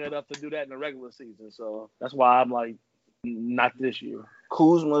healthy enough to do that in the regular season. So that's why I'm like, not this year.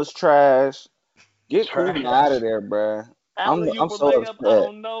 Kuzma's trash. Get Kuzma out of there, bro. I'm so upset. I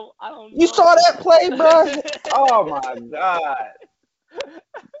don't know. You saw that play, bro? Oh my god.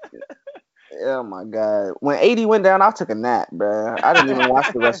 Oh my god. When 80 went down, I took a nap, bro. I didn't even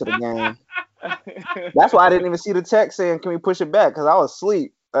watch the rest of the game. That's why I didn't even see the text saying, "Can we push it back?" Because I was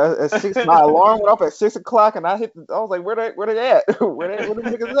asleep. At 6, my alarm went off at 6 o'clock, and I was like, "Where they at? where the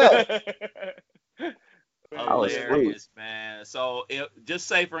niggas at?" Hilarious, man. So, just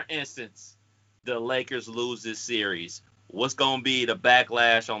say for instance, the Lakers lose this series. What's gonna be the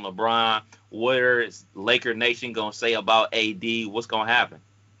backlash on LeBron? What is Laker Nation gonna say about AD? What's gonna happen?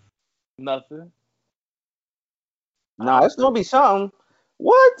 Nothing. Nah, it's gonna be something.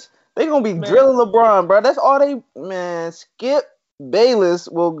 What? They gonna be drilling LeBron, bro. That's all they. Man, Skip Bayless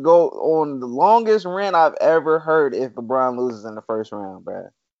will go on the longest rant I've ever heard if LeBron loses in the first round, bro.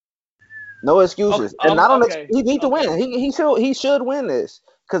 No excuses. And not on he need to win. He should win this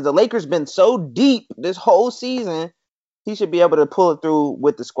because the Lakers been so deep this whole season. He should be able to pull it through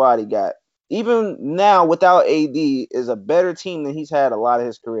with the squad he got. Even now, without AD, is a better team than he's had a lot of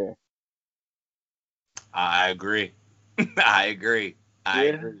his career. I agree. I agree.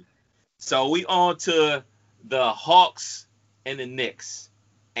 So we on to the Hawks and the Knicks,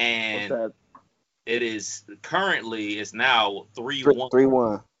 and it is currently it's now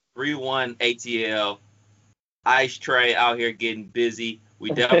 3-1 ATL. Ice Trae out here getting busy. We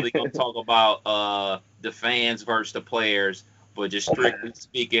definitely gonna talk about the fans versus the players, but just strictly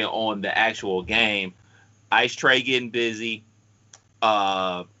speaking on the actual game, Ice Trae getting busy.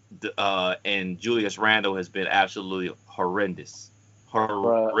 And Julius Randle has been absolutely horrendous.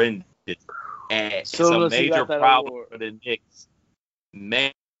 And it's a major problem for the Knicks.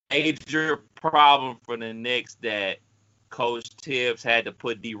 Major problem for the Knicks that Coach Tibbs had to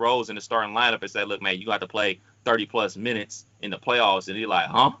put D Rose in the starting lineup and say, "Look, man, you got to play 30 plus minutes in the playoffs." And he's like,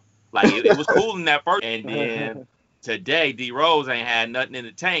 "Huh?" Like it was cool in that first. And then today, D Rose ain't had nothing in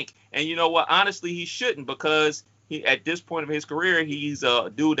the tank. And you know what? Honestly, he shouldn't because at this point of his career, he's a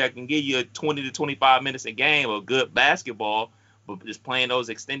dude that can give you 20 to 25 minutes a game of good basketball. but just playing those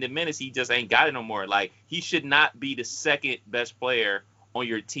extended minutes, he just ain't got it no more. Like, he should not be the second best player on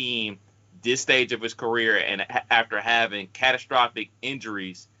your team this stage of his career and after having catastrophic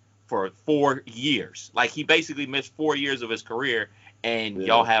injuries for 4 years. Like, he basically missed 4 years of his career, and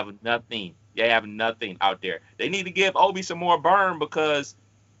y'all have nothing. They have nothing out there. They need to give Obi some more burn because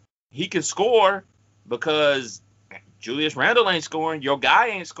he can score, because Julius Randle ain't scoring. Your guy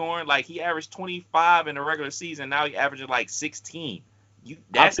ain't scoring. Like, he averaged 25 in the regular season. Now he averages like 16.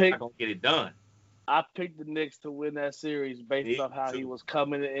 That's not going to get it done. I picked the Knicks to win that series based on how he was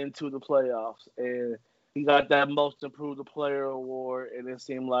coming into the playoffs. And he got that most improved player award, and it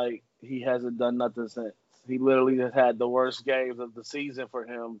seemed like he hasn't done nothing since. He literally has had the worst games of the season for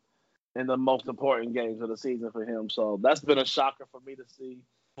him and the most important games of the season for him. So that's been a shocker for me to see.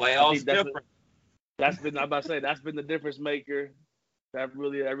 Playoffs different. That's been the difference maker. That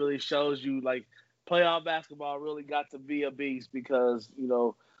really shows you, like, playoff basketball really got to be a beast because, you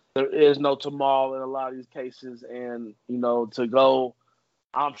know, there is no tomorrow in a lot of these cases. And, you know, to go,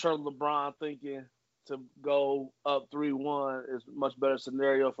 I'm sure LeBron thinking to go up 3-1 is a much better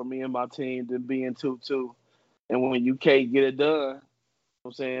scenario for me and my team than being 2-2. And when you can't get it done,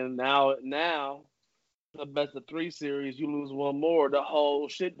 I'm saying now the best of 3 series, you lose one more, the whole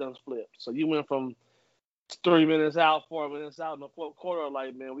shit done flipped. So you went from 3 minutes out, 4 minutes out in the fourth quarter,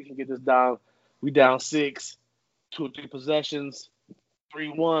 like, man, we can get this down. We down 6, 2 or 3 possessions,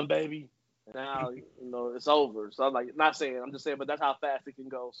 3-1, baby. Now, you know, it's over. So I'm like, I'm just saying, but that's how fast it can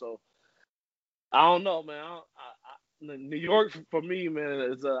go. So I don't know, man. New York for me, man,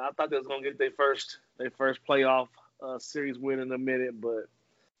 is I thought they was gonna get their first playoff series win in a minute, but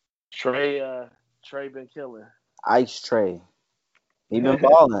Trey been killing. Ice Trey. He been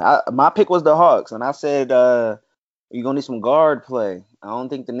balling. My pick was the Hawks, and I said you're gonna need some guard play. I don't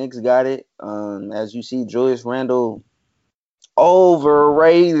think the Knicks got it. As you see, Julius Randle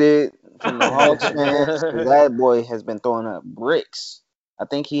overrated from the Hawks fans. That boy has been throwing up bricks. I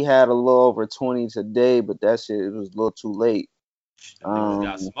think he had a little over 20 today, but that shit, it was a little too late.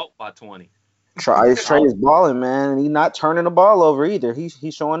 Got smoked by 20. Trey is balling, man. He's not turning the ball over either. He's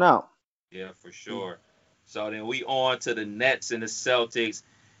showing out. Yeah, for sure. So then we on to the Nets and the Celtics.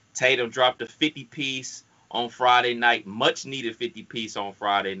 Tatum dropped a 50-piece on Friday night, much needed 50-piece on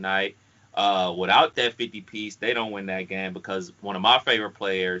Friday night. Without that 50-piece, they don't win that game because one of my favorite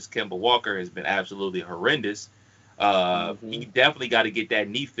players, Kemba Walker, has been absolutely horrendous. He definitely got to get that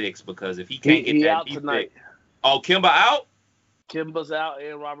knee fixed because if he can't get that knee fixed. Oh, Kemba out? Kimba's out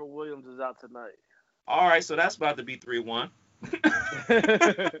and Robert Williams is out tonight. All right, so that's about to be 3-1.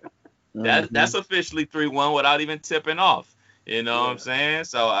 That's officially 3-1 without even tipping off. You know what I'm saying?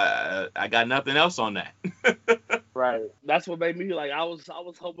 So I got nothing else on that. Right. That's what made me like I was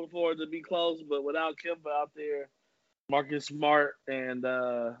hoping for it to be close, but without Kemba out there, Marcus Smart and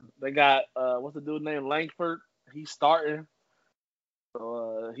they got what's the dude named Langford? He's starting.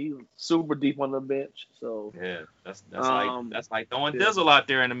 So he's super deep on the bench. So yeah, that's like throwing Dizzle out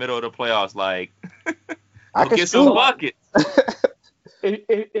there in the middle of the playoffs. Like, I can get some buckets.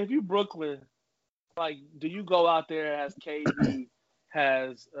 If you Brooklyn, like, do you go out there as KD,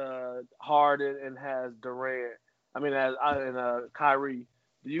 has Harden, and has Durant? I mean, as Kyrie,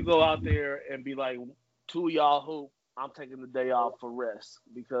 do you go out there and be like, 2 of y'all hoop? I'm taking the day off for rest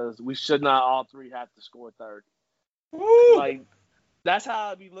because we should not all 3 have to score 30. Woo! Like, that's how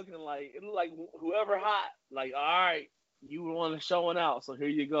I'd be looking like. It look like whoever hot, like, all right, you want to showing out, so here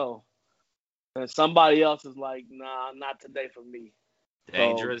you go. And somebody else is like, nah, not today for me.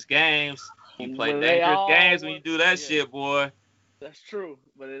 Dangerous games. You play dangerous games when you do that shit, boy. That's true,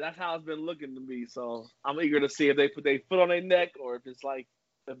 but that's how it's been looking to me. So I'm eager to see if they put their foot on their neck or if it's like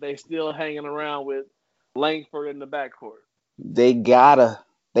if they still hanging around with Langford in the backcourt. They gotta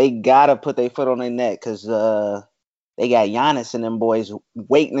put their foot on their neck because they got Giannis and them boys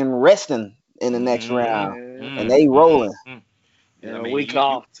waiting and resting in the next round, and they rolling. Yeah, I mean, week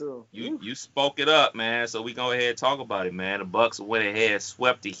off too. You spoke it up, man. So we go ahead and talk about it, man. The Bucks went ahead,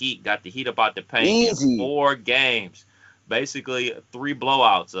 swept the Heat, got the Heat up out the paint. Easy. In 4 games, basically 3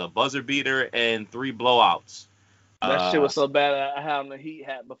 blowouts, a buzzer beater and 3 blowouts. That shit was so bad. I had on the Heat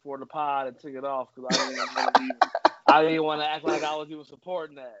hat before the pod and took it off because I didn't want to act like I was even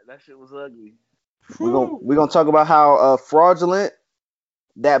supporting that. That shit was ugly. We're gonna talk about how fraudulent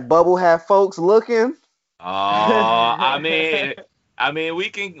that bubble had folks looking. I mean, we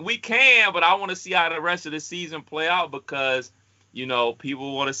can, but I want to see how the rest of the season play out because, you know,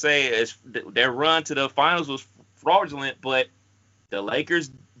 people want to say their run to the finals was fraudulent, but the Lakers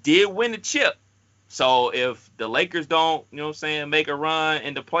did win the chip. So if the Lakers don't, you know what I'm saying, make a run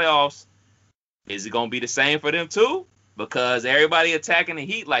in the playoffs, is it going to be the same for them too? because everybody attacking the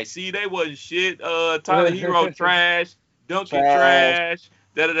Heat like, see, they wasn't shit. Tyler Hero trash, Duncan trash,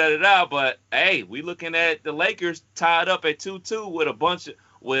 da da da da da. But hey, we looking at the Lakers tied up at 2-2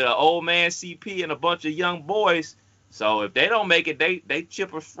 with an old man CP and a bunch of young boys. So if they don't make it, they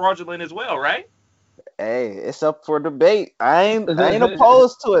chip are fraudulent as well, right? Hey, it's up for debate. I ain't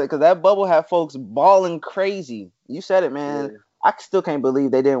opposed to it because that bubble had folks balling crazy. You said it, man. Yeah. I still can't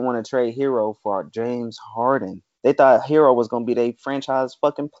believe they didn't want to trade Hero for James Harden. They thought Hero was gonna be their franchise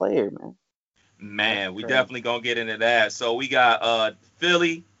fucking player, man. Man, we definitely gonna get into that. So we got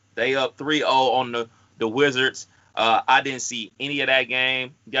Philly. They up 3-0 on the Wizards. I didn't see any of that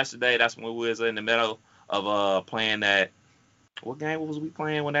game yesterday. That's when we was in the middle of playing that. What game was we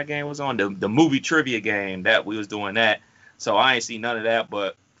playing when that game was on? The movie trivia game that we was doing that. So I ain't see none of that,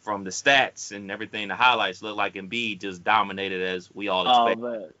 but from the stats and everything, the highlights look like Embiid just dominated as we all expected.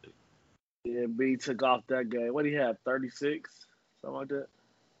 Oh, man. Yeah, B took off that game. What do you have, 36? Something like that?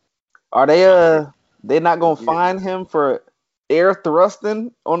 Are they not gonna fine him for air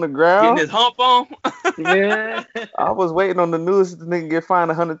thrusting on the ground? Getting his hump on? Yeah. I was waiting on the news to nigga get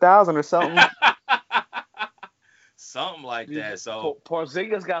fined $100,000 or something. Something like that. So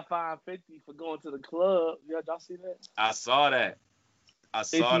Porzingis got fined $50 for going to the club. Y'all see that? I saw that.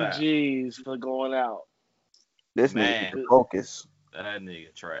 50 G's for going out. This man, nigga focus. That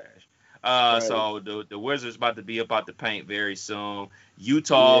nigga trash. Right. So the Wizards about to be about to paint very soon.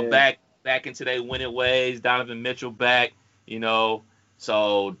 Utah back into their winning ways. Donovan Mitchell back.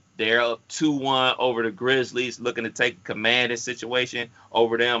 So they're up 2-1 over the Grizzlies, looking to take command of the situation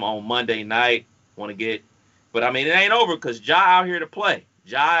over them on Monday night. But I mean, it ain't over because Ja out here to play.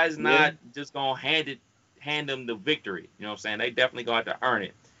 Ja is not just gonna hand them the victory. You know what I'm saying? They definitely gonna have to earn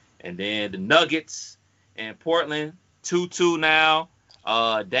it. And then the Nuggets and Portland 2-2 now.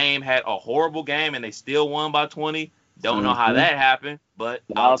 Dame had a horrible game and they still won by 20. Don't know how that happened, but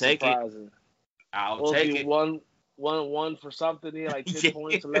I'll take it. I'll take it. One for something. He had like 10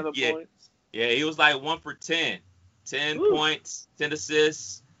 points, 11 points. Yeah, he was like 1 for 10. 10 points, 10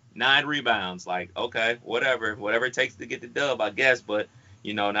 assists, 9 rebounds. Like, okay, whatever it takes to get the dub, I guess. But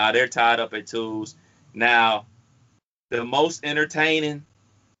now they're tied up at 2s. Now, the most entertaining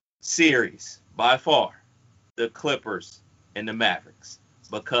series by far, the Clippers and the Mavericks,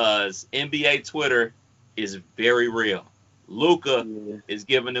 because NBA Twitter is very real. Luka is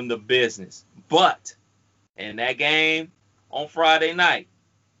giving them the business. But in that game on Friday night,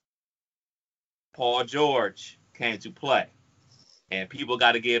 Paul George came to play. And people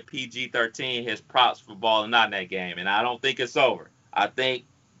got to give PG-13 his props for balling out in that game. And I don't think it's over. I think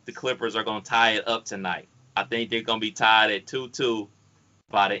the Clippers are going to tie it up tonight. I think they're going to be tied at 2-2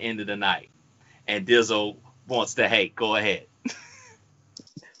 by the end of the night. And Dizzle wants to hate. Go ahead.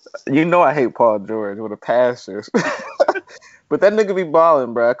 I hate Paul George with a passion. But that nigga be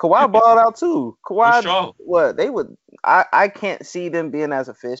balling, bro. Kawhi balled out too. Kawhi, sure. What they would? I can't see them being as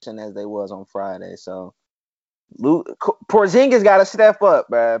efficient as they was on Friday. So, Porzingis got to step up,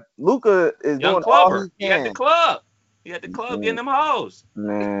 bro. Luka is doing all he can. He at the club. Getting them hoes.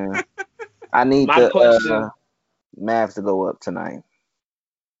 Man, I need the Mavs to go up tonight.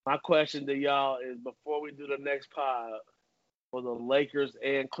 My question to y'all is: before we do the next pod, will the Lakers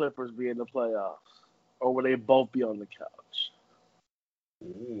and Clippers be in the playoffs, or will they both be on the couch?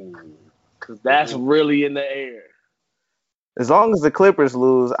 Because that's really in the air. As long as the Clippers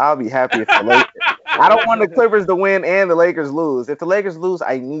lose, I'll be happy if the Lakers. I don't want the Clippers to win and the Lakers lose. If the Lakers lose,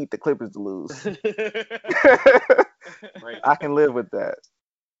 I need the Clippers to lose. I can live with that.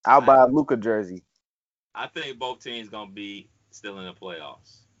 I'll buy a Luka jersey. I think both teams gonna be still in the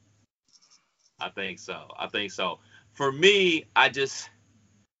playoffs. I think so. For me,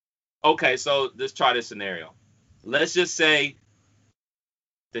 okay, so let's try this scenario. Let's just say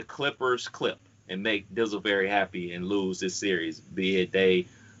the Clippers clip and make Dizzle very happy and lose this series. Be it they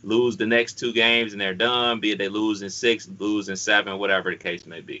lose the next 2 games and they're done. Be it they lose in 6, lose in 7, whatever the case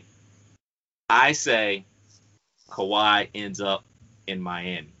may be. I say Kawhi ends up in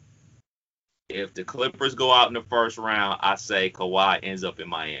Miami. If the Clippers go out in the first round, I say Kawhi ends up in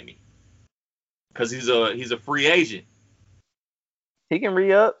Miami. Because he's a free agent. He can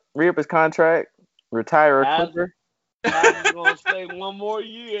re-up his contract, retire a Clipper. I'm going to stay 1 more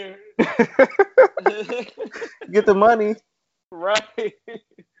year. Get the money. Right.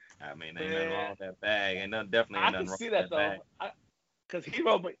 I mean, ain't nothing wrong with that bag. Ain't nothing wrong with that bag. I can see that, though. Because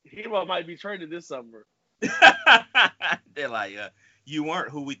Hero might be traded this summer. They're like, you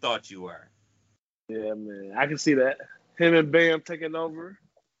weren't who we thought you were. Yeah, man. I can see that. Him and Bam taking over.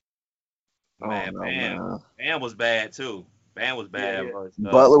 Man, Bam was bad, too. Bam was bad. Yeah.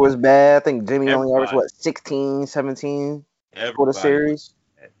 But, Butler was bad. I think Jimmy only averaged, everybody. 16, 17 for the Everybody. series.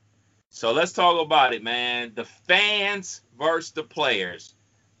 So let's talk about it, man. The fans versus the players.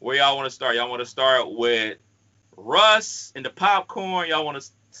 Where y'all want to start? Y'all want to start with Russ and the popcorn? Y'all want to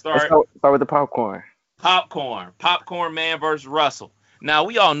Let's start start with the popcorn. Popcorn man versus Russell. Now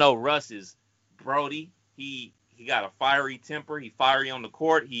we all know Russ is Brody. He got a fiery temper. He fiery on the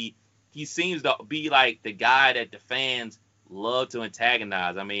court. He seems to be like the guy that the fans love to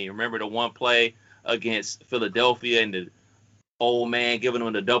antagonize. I mean, remember the one play against Philadelphia and the old man giving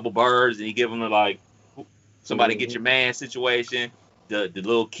him the double birds and he giving him like somebody get your man situation. The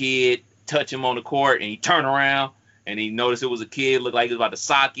little kid touch him on the court and he turn around and he noticed it was a kid, looked like he was about to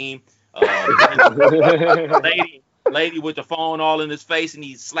sock him. Lady with the phone all in his face and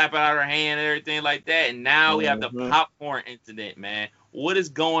he slap it out of her hand and everything like that. And now we have the popcorn incident, man. What is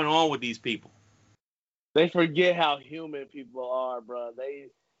going on with these people? They forget how human people are, bro.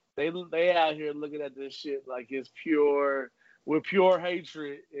 They out here looking at this shit like it's pure, with pure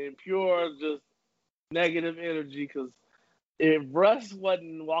hatred and pure just negative energy. Because if Russ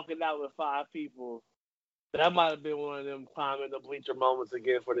wasn't walking out with 5 people, that might have been one of them climbing the bleacher moments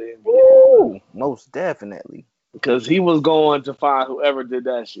again for the NBA. Ooh, most definitely. Because he was going to find whoever did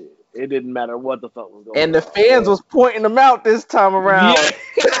that shit. It didn't matter what the fuck was going on. And the fans was pointing them out this time around.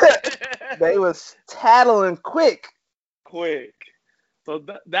 Yeah. They was tattling quick. So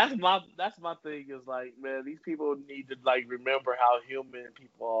that's my thing is like, man, these people need to like remember how human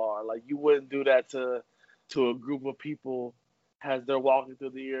people are. Like you wouldn't do that to a group of people as they're walking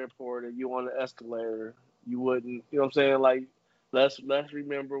through the airport and you on the escalator. You wouldn't, you know what I'm saying? Like let's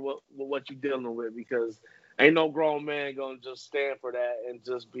remember what you're dealing with, because ain't no grown man gonna just stand for that and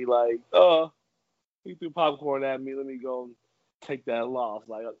just be like, oh, he threw popcorn at me, let me go take that loss.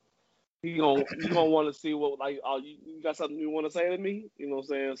 Like you gonna want to see what, like, oh, you got something you want to say to me? You know what I'm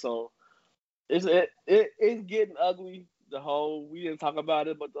saying? So it's getting ugly. The whole, we didn't talk about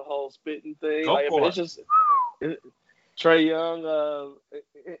it, but the whole spitting thing. Go for it's just Trae Young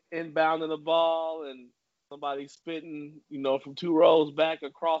inbounding the ball and somebody spitting, from 2 rows back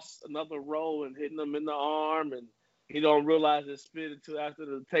across another row and hitting them in the arm, and he don't realize it's spit until after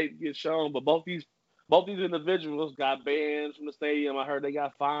the tape gets shown. But both these individuals got banned from the stadium. I heard they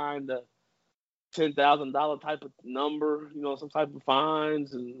got fined a $10,000 type of number, some type of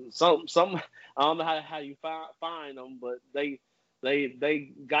fines and some. I don't know how you fine them, but they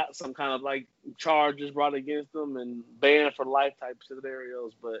got some kind of like charges brought against them and banned for life type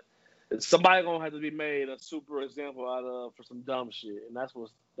scenarios. But somebody gonna have to be made a super example out of for some dumb shit, and that's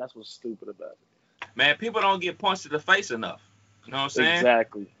what's stupid about it. Man, people don't get punched in the face enough. You know what I'm saying?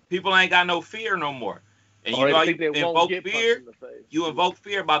 Exactly. People ain't got no fear no more. And or you know, think you they won't invoke get fear. punched in the face. You invoke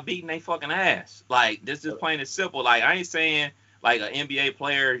fear by beating their fucking ass. Like, this is plain and simple. Like, I ain't saying like an NBA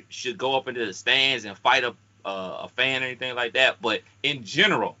player should go up into the stands and fight a fan or anything like that. But in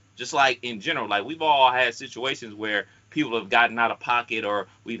general, like we've all had situations where people have gotten out of pocket, or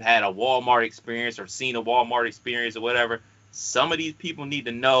we've had a Walmart experience or seen a Walmart experience or whatever. Some of these people need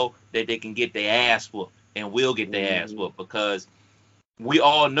to know that they can get their ass whooped and will get their ass whooped, because we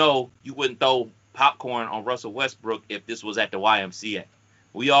all know you wouldn't throw popcorn on Russell Westbrook if this was at the YMCA.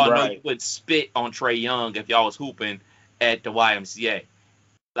 We all know you wouldn't spit on Trae Young if y'all was hooping at the YMCA.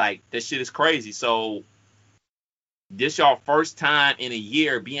 Like, this shit is crazy. So this y'all first time in a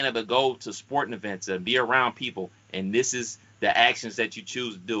year being able to go to sporting events and be around people, and this is the actions that you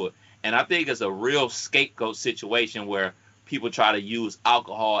choose to do it. And I think it's a real scapegoat situation where people try to use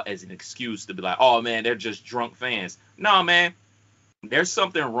alcohol as an excuse to be like, oh man, they're just drunk fans. No, man, there's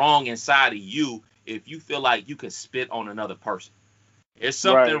something wrong inside of you if you feel like you can spit on another person. There's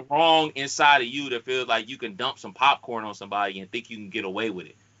something wrong inside of you that feels like you can dump some popcorn on somebody and think you can get away with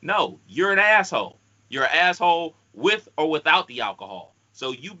it. No, you're an asshole. You're an asshole with or without the alcohol.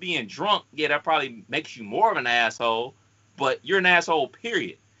 So you being drunk, yeah, that probably makes you more of an asshole, but you're an asshole,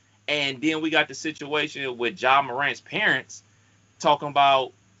 period. And then we got the situation with Ja Morant's parents talking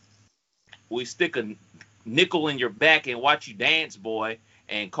about, we stick a nickel in your back and watch you dance, boy,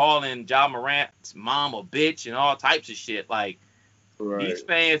 and calling Ja Morant's mom a bitch and all types of shit. Like, these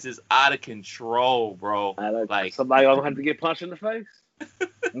fans is out of control, bro. Like, somebody gonna have to get punched in the face.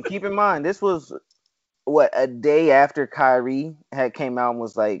 And keep in mind, this was a day after Kyrie had came out and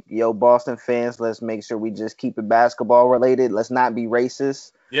was like, yo, Boston fans, let's make sure we just keep it basketball related. Let's not be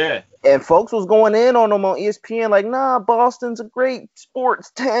racist. Yeah. And folks was going in on them on ESPN like, nah, Boston's a great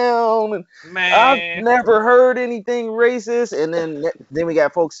sports town. And man, I've never heard anything racist. And then we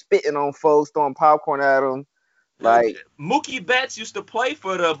got folks spitting on folks, throwing popcorn at them. Like, Mookie Betts used to play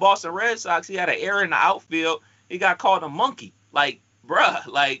for the Boston Red Sox. He had an error in the outfield. he got called a monkey. Like, bruh,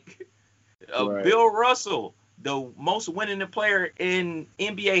 like Right. Bill Russell, the most winning player in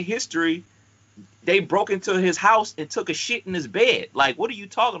NBA history, they broke into his house and took a shit in his bed. Like, what are you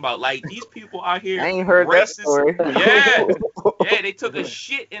talking about? Like, these people out here I ain't heard that racist. story. Yeah, they took a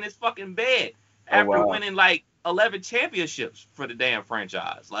shit in his fucking bed after wow. winning like 11 championships for the damn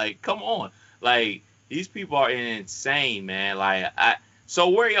franchise. Like, come on. Like, these people are insane, man. Like, so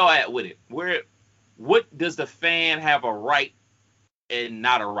where y'all at with it? What does the fan have a right and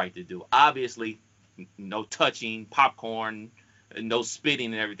not a right to do? Obviously, no touching, popcorn, no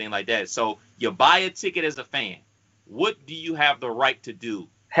spitting and everything like that. So you buy a ticket as a fan. What do you have the right to do?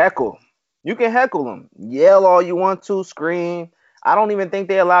 Heckle. You can heckle them. Yell all you want to, scream. I don't even think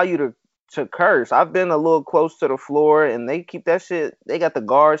they allow you to curse. I've been a little close to the floor and they keep that shit. They got the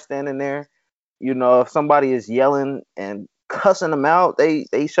guards standing there. You know, if somebody is yelling and cussing them out, they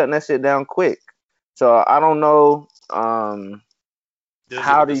shutting that shit down quick. So I don't know. How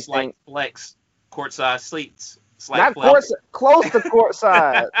do you think? Flex courtside seats? Not court, close to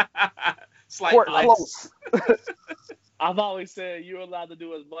courtside. Court close. I've always said you're allowed to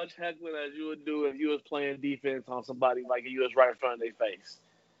do as much heckling as you would do if you was playing defense on somebody like you was right in front of their face.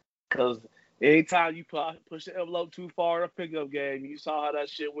 Because anytime you push the envelope too far in a pickup game, you saw how that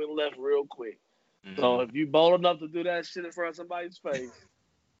shit went left real quick. Mm-hmm. So if you bold enough to do that shit in front of somebody's face,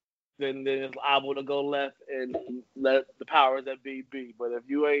 then it's liable to go left and let the powers that be. But if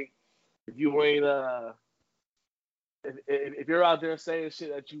you're out there saying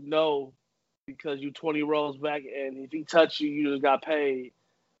shit that you know because you 20 rows back and if he touch you, you just got paid.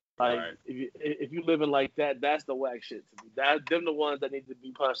 Like right. if you living like that, that's the whack shit to me. Them the ones that need to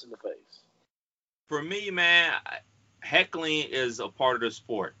be punched in the face. For me, man, heckling is a part of the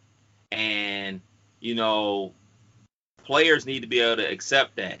sport, and you know, players need to be able to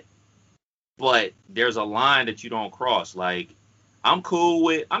accept that. But there's a line that you don't cross. Like I'm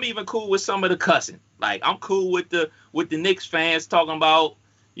even cool with some of the cussing. Like I'm cool with the Knicks fans talking about,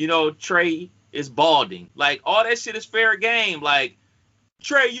 you know, Trey is balding. Like all that shit is fair game. Like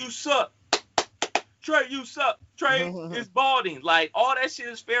Trey, you suck. Trey, you suck. Trey is balding. Like all that shit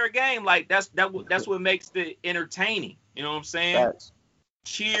is fair game. Like that's what makes it entertaining. You know what I'm saying? That's...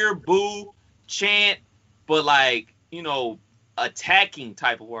 Cheer, boo, chant, but like, you know, attacking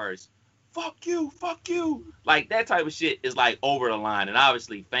type of words. Fuck you. Like that type of shit is like over the line. And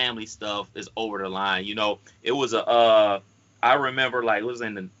obviously family stuff is over the line. You know, it was I remember like it was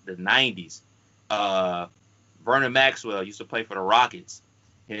in the 90s. Vernon Maxwell used to play for the Rockets.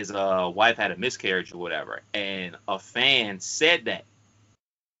 His wife had a miscarriage or whatever. And a fan said that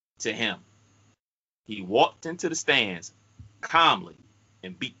to him. He walked into the stands calmly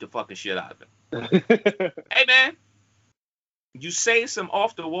and beat the fucking shit out of him. Hey, man. You say some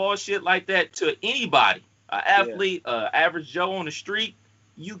off the wall shit like that to anybody, an athlete, average Joe on the street,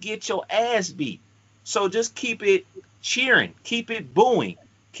 you get your ass beat. So just keep it cheering, keep it booing,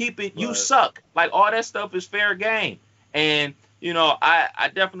 keep it you suck. Like all that stuff is fair game. And you know,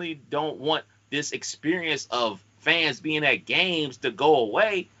 I definitely don't want this experience of fans being at games to go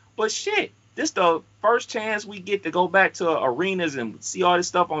away. But shit, this the first chance we get to go back to arenas and see all this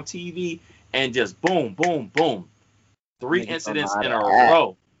stuff on TV and just boom, boom, boom. 3 incidents in a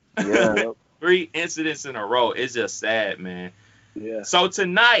row. Yeah. 3 incidents in a row. It's just sad, man. Yeah. So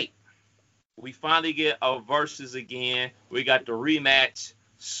tonight, we finally get a versus again. We got the rematch,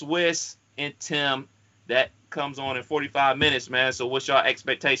 Swiss and Tim. That comes on in 45 minutes, man. So what's your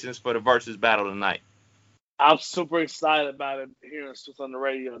expectations for the versus battle tonight? I'm super excited about it, hearing Swiss on the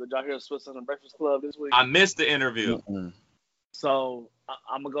radio. Did y'all hear Swiss on the Breakfast Club this week? I missed the interview. Mm-hmm. So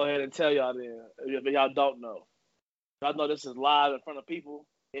I'm going to go ahead and tell y'all then, if y'all don't know. I know this is live in front of people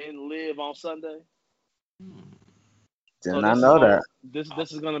in Live on Sunday. Did not know that. This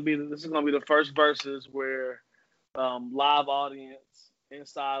is gonna be the first versus where live audience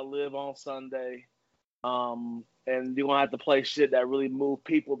inside Live on Sunday, and you're gonna have to play shit that really move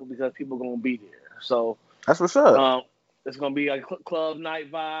people because people are gonna be there. So that's what's up. It's gonna be a club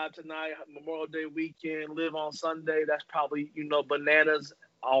night vibe tonight, Memorial Day weekend, Live on Sunday. That's probably bananas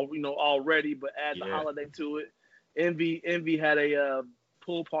already, but add the holiday to it. Envy had a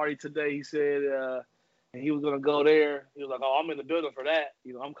pool party today. He said and he was gonna go there. He was like, "Oh, I'm in the building for that.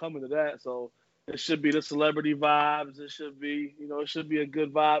 I'm coming to that." So it should be the celebrity vibes. It should be, it should be a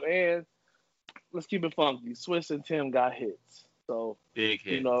good vibe. And let's keep it funky. Swiss and Tim got hits, so big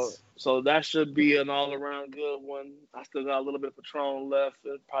hits. So that should be an all around good one. I still got a little bit of Patron left.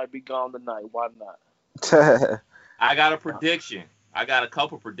 It'll probably be gone tonight. Why not? I got a prediction. I got a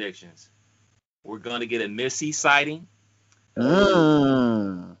couple predictions. We're going to get a Missy sighting.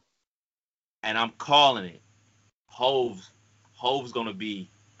 And I'm calling it. Hove's gonna be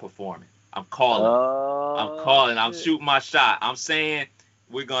performing. I'm calling. I'm shooting my shot. I'm saying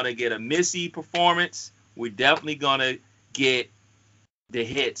we're gonna get a Missy performance. We're definitely gonna get the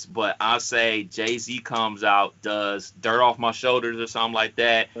hits, but I'll say Jay-Z comes out, does Dirt Off My Shoulders or something like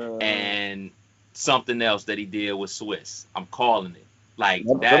that, and something else that he did with Swiss. I'm calling it. Like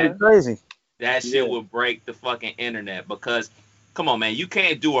that'd be crazy. That shit would break the fucking internet because, come on, man, you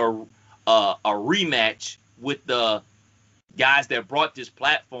can't do a rematch with the guys that brought this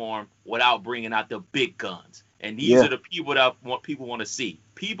platform without bringing out the big guns. And these are the people that people want to see.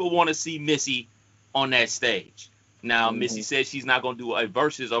 People want to see Missy on that stage. Now, Missy says she's not going to do a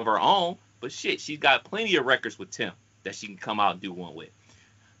versus of her own, but shit, she's got plenty of records with Tim that she can come out and do one with.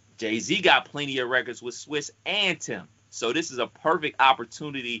 Jay-Z got plenty of records with Swiss and Tim. So this is a perfect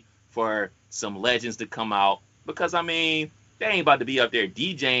opportunity for some legends to come out because, I mean, they ain't about to be up there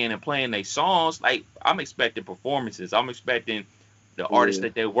DJing and playing their songs. Like, I'm expecting performances. I'm expecting the artists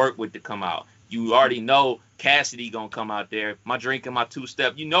that they work with to come out. You already know Cassidy gonna come out there. My Drink and My Two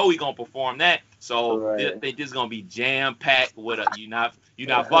Step. You know he gonna perform that. So they just gonna be jam packed with a. You not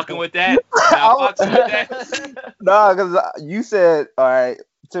fucking with that? You not fucking with that? No, because you said all right.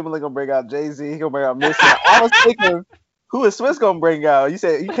 Timberlake gonna bring out Jay-Z. He gonna bring out Missy. I was thinking, who is Swiss gonna bring out? You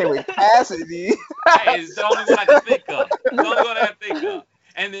said you came with Cassidy. Hey, it's the only one I can think of. The only one I can think of.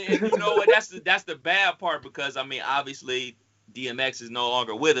 And you know what? That's the bad part because I mean, obviously. DMX is no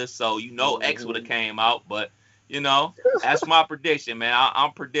longer with us, so you know X would have came out, but you know that's my prediction, man.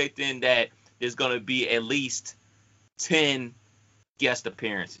 I'm predicting that there's gonna be at least 10 guest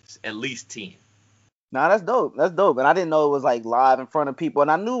appearances, at least 10. Nah, that's dope. That's dope, and I didn't know it was like live in front of people,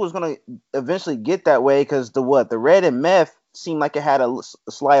 and I knew it was gonna eventually get that way because the Red and Meth seemed like it had a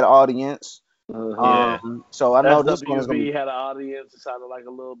slight audience. So I know this one's gonna had an audience. It sounded like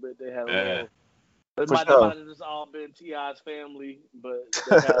a little bit. They had a little. It might have just all been T.I.'s family, but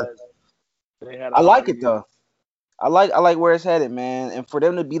they had I like it though. I like where it's headed, man. And for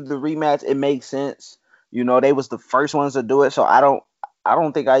them to be the rematch, it makes sense. You know, they was the first ones to do it, so I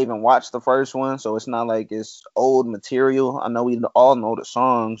don't think I even watched the first one, so it's not like it's old material. I know we all know the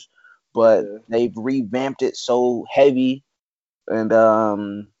songs, but they've revamped it so heavy, and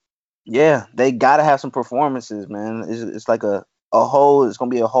they gotta have some performances, man. It's like it's gonna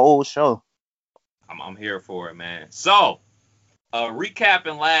be a whole show. I'm here for it, man. So,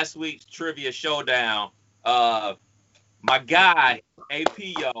 recapping last week's trivia showdown, my guy AP,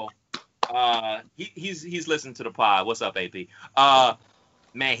 he's listening to the pod. What's up, AP?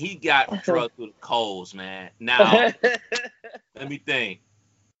 Man, he got drugged through the coals, man. Now, let me think.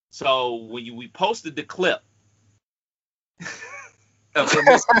 So when we posted the clip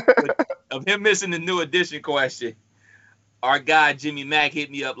of him missing the new edition question. Our guy Jimmy Mack hit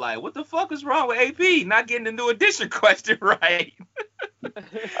me up like, what the fuck is wrong with AP? Not getting the new edition question right.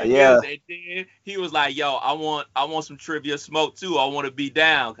 Yeah. And then he was like, yo, I want some trivia smoke too. I want to be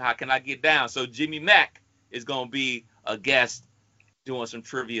down. How can I get down? So Jimmy Mack is gonna be a guest doing some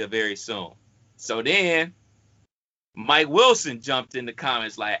trivia very soon. So then Mike Wilson jumped in the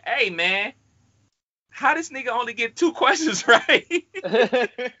comments like, hey man, how this nigga only get 2 questions right?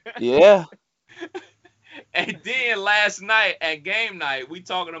 Yeah. And then last night at game night, we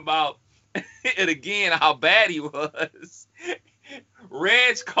talking about it again, how bad he was.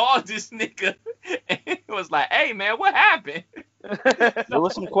 Reg called this nigga and was like, hey, man, what happened? There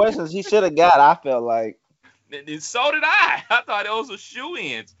was some questions he should have got, I felt like. And so did I. I thought those were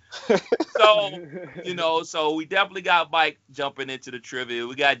shoe-ins. So, so we definitely got Mike jumping into the trivia.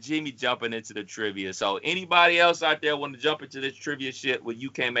 We got Jimmy jumping into the trivia. So anybody else out there want to jump into this trivia shit with You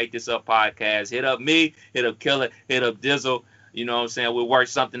Can't Make This Up podcast, hit up me, hit up Killer, hit up Dizzle. You know what I'm saying? We'll work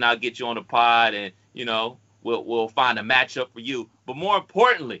something out, get you on the pod, and, you know, we'll find a matchup for you. But more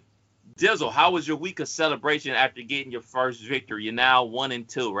importantly, Dizzle, how was your week of celebration after getting your first victory? You're now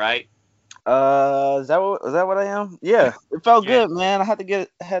 1-2, right? Is that what I am? Yeah, it felt good, man. I had to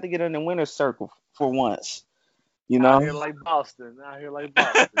get in the winner's circle for once. You know, out here like Boston. I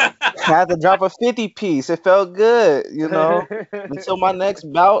had to drop a 50 piece. It felt good, you know. Until my next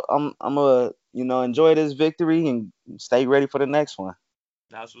bout, I'm gonna enjoy this victory and stay ready for the next one.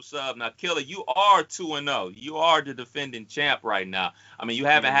 That's what's up. Now, Killer, you are 2-0. You are the defending champ right now. I mean, you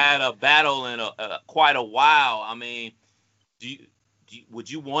haven't had a battle in quite a while. I mean,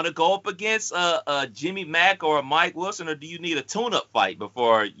 would you want to go up against a Jimmy Mack or a Mike Wilson, or do you need a tune-up fight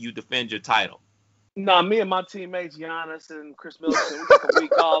before you defend your title? No, me and my teammates, Giannis and Chris Middleton, we took a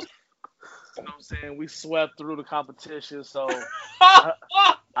week off. You know what I'm saying? We swept through the competition, so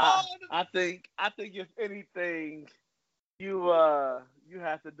I think if anything, you you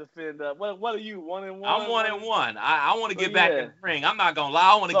have to defend. What are you 1-1? I'm 1-1. I want to get So, back in yeah. the ring. I'm not gonna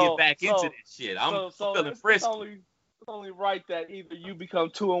lie. I want to get back into this shit. I'm feeling it's frisky. only right that either you become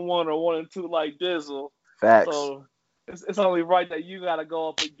 2-1 or 1-2 like Dizzle. Facts. So it's only right that you got to go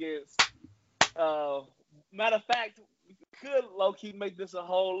up against. Matter of fact, we could low key make this a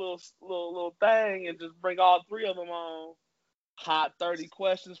whole little thing and just bring all three of them on. Hot 30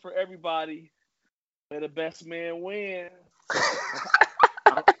 questions for everybody. May the best man win.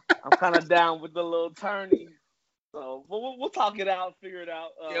 I'm kind of down with the little tourney. So we'll talk it out, figure it out.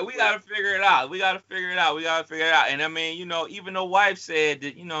 Yeah, we gotta figure it out. We gotta figure it out. And I mean, even the wife said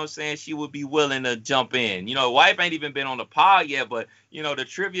that, saying she would be willing to jump in. Wife ain't even been on the pod yet, but the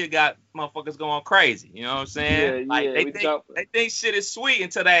trivia got motherfuckers going crazy. You know what I'm saying? They think shit is sweet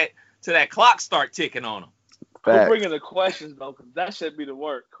until that clock start ticking on them. Who bringing the questions though? Because that should be the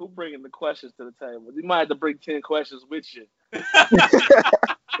work. Who bringing the questions to the table? You might have to bring 10 questions with you.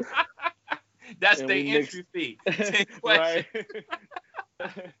 That's the entry fee. 10 questions.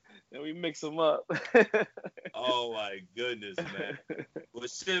 And we mix them up. Oh my goodness, man. Well,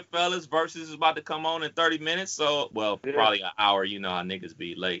 shit, fellas, Versus is about to come on in 30 minutes. So, probably an hour. You know how niggas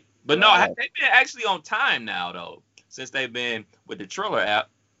be late. But no, they've been actually on time now though, since they've been with the Triller app.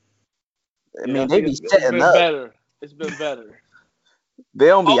 I mean, they be setting up. It's been better. They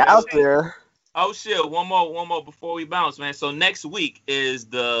don't be out there. Oh shit! One more before we bounce, man. So next week is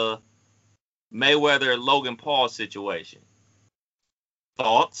the Mayweather Logan Paul situation.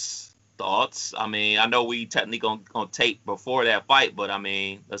 Thoughts? I mean, I know we technically gonna tape before that fight, but I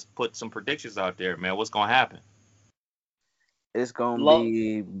mean, let's put some predictions out there, man. What's gonna happen? It's gonna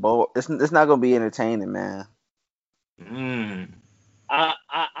be it's not gonna be entertaining, man.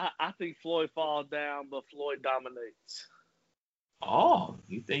 I think Floyd falls down, but Floyd dominates. Oh,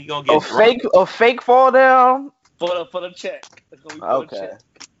 you think you're gonna get a fake fall down? For the check. It's gonna be for the check.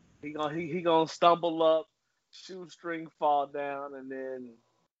 He gonna stumble up, shoestring fall down, and then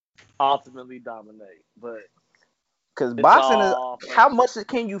ultimately dominate. But because boxing is how much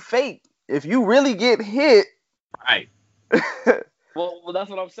can you fake if you really get hit? Right. well, that's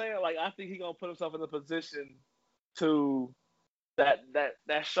what I'm saying. Like I think he gonna put himself in a position to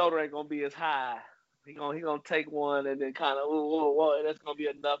that shoulder ain't gonna be as high. He gonna take one and then kind of whoa, and that's gonna be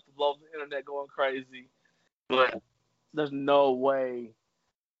enough to blow the internet going crazy. But there's no way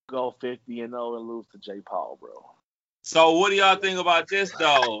go 50-0 and lose to Jake Paul, bro. So what do y'all think about this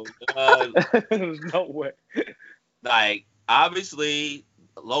though? There's no way. Like obviously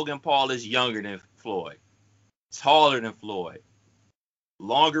Logan Paul is younger than Floyd, taller than Floyd,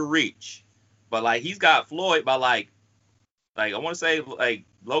 longer reach, but like he's got Floyd by like I want to say like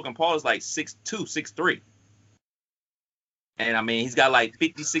Logan Paul is like 6'2", 6'3". And I mean, he's got like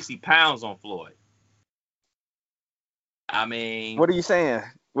 50, 60 pounds on Floyd. I mean, what are you saying?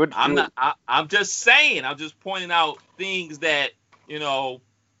 I'm just saying. I'm just pointing out things that,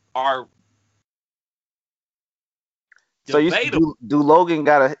 are debatable. So do Logan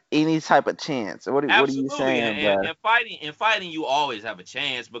got any type of chance? What are you saying? And fighting, you always have a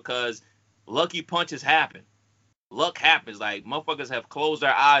chance because lucky punches happen. Luck happens. Like, motherfuckers have closed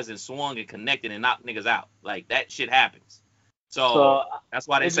their eyes and swung and connected and knocked niggas out. Like, that shit happens. So that's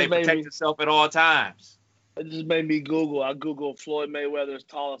why they say protect yourself at all times. It just made me Google. I Googled Floyd Mayweather's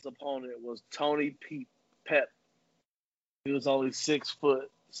tallest opponent was Tony Pep. He was only 6'1".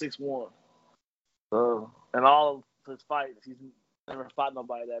 So, and all of his fights, he's never fought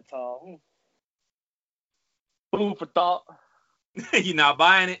nobody that tall. Food for thought. You not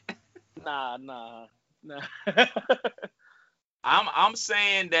buying it? Nah. I'm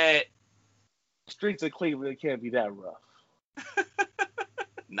saying that streets of Cleveland can't be that rough.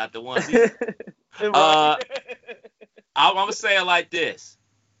 Not the ones. I'm gonna say it like this: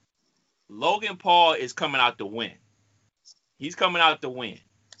 Logan Paul is coming out to win. He's coming out to win.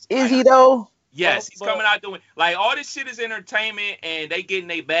 Is he though? Yes, he's coming out to win. Like all this shit is entertainment, and they getting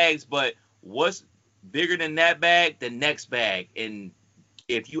their bags. But what's bigger than that bag? The next bag, and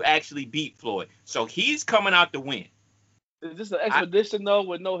if you actually beat Floyd. So he's coming out to win. Is this an exhibition though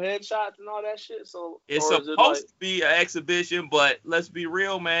with no headshots and all that shit? So it's supposed to be an exhibition, but let's be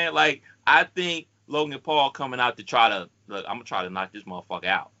real, man. Like I think Logan Paul coming out to try to look. I'm gonna try to knock this motherfucker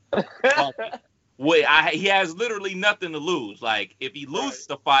out. He has literally nothing to lose. Like if he loses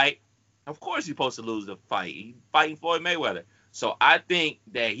the fight, of course he's supposed to lose the fight. He's fighting Floyd Mayweather. So I think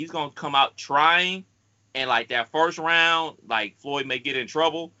that he's gonna come out trying. And like that first round, like Floyd may get in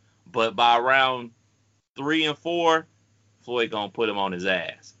trouble, but by round 3 and 4, Floyd gonna put him on his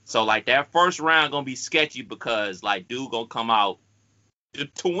ass. So like that first round gonna be sketchy because like dude gonna come out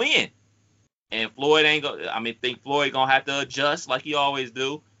to win. And Floyd ain't gonna. I mean, think Floyd gonna have to adjust like he always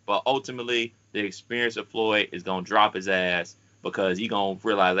do. But ultimately, the experience of Floyd is gonna drop his ass because he gonna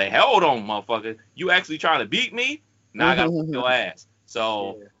realize, hey, hold on, motherfucker, you actually trying to beat me? Now I gotta whoop your ass.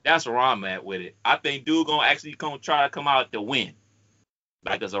 So that's where I'm at with it. I think dude gonna actually try to come out to win,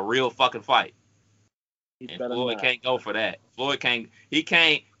 like it's a real fucking fight. And Floyd can't go for that. Floyd can't. He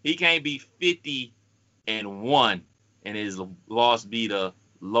can't be 50-1 and his loss be to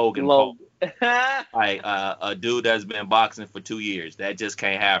Logan Paul. Like a dude that's been boxing for 2 years. That just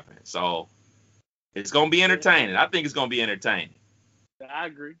can't happen. So it's gonna be entertaining. I think it's gonna be entertaining. I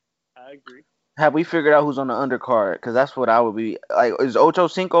agree. Have we figured out who's on the undercard? Because that's what I would be like. Is Ocho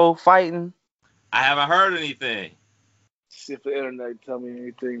Cinco fighting? I haven't heard anything. See if the internet tell me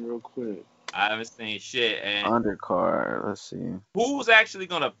anything real quick. I haven't seen shit. And undercard. Let's see. Who's actually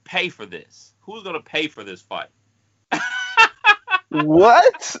gonna pay for this? Who's gonna pay for this fight?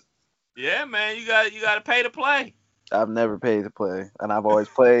 What? Yeah, man, you got to pay to play. I've never paid to play, and I've always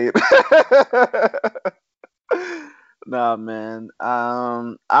played. Nah, man.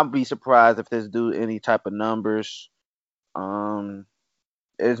 I'd be surprised if this do any type of numbers.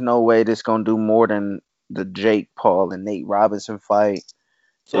 There's no way this gonna do more than the Jake Paul and Nate Robinson fight.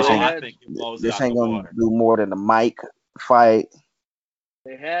 So this ain't gonna do more than the Mike fight.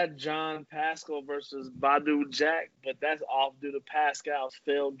 They had John Pascal versus Badu Jack, but that's off due to Pascal's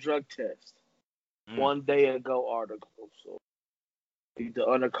failed drug test. 1 day ago article. So the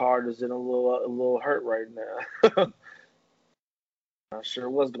undercard is in a little hurt right now. Not sure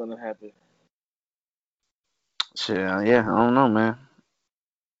what's gonna happen. Shit, yeah, I don't know, man.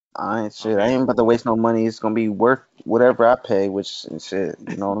 I ain't about to waste no money. It's gonna be worth whatever I pay, which shit,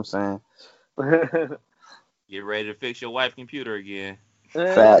 you know what I'm saying? Get ready to fix your wife's computer again.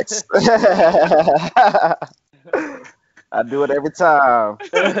 Facts. I do it every time.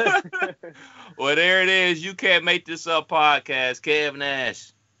 Well, there it is. You Can't Make This Up podcast. Kev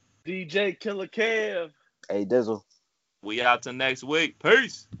Nash. DJ Killer Kev. Hey, Dizzle. We out till next week.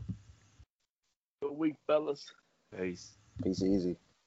 Peace. Good week, fellas. Peace. Peace easy.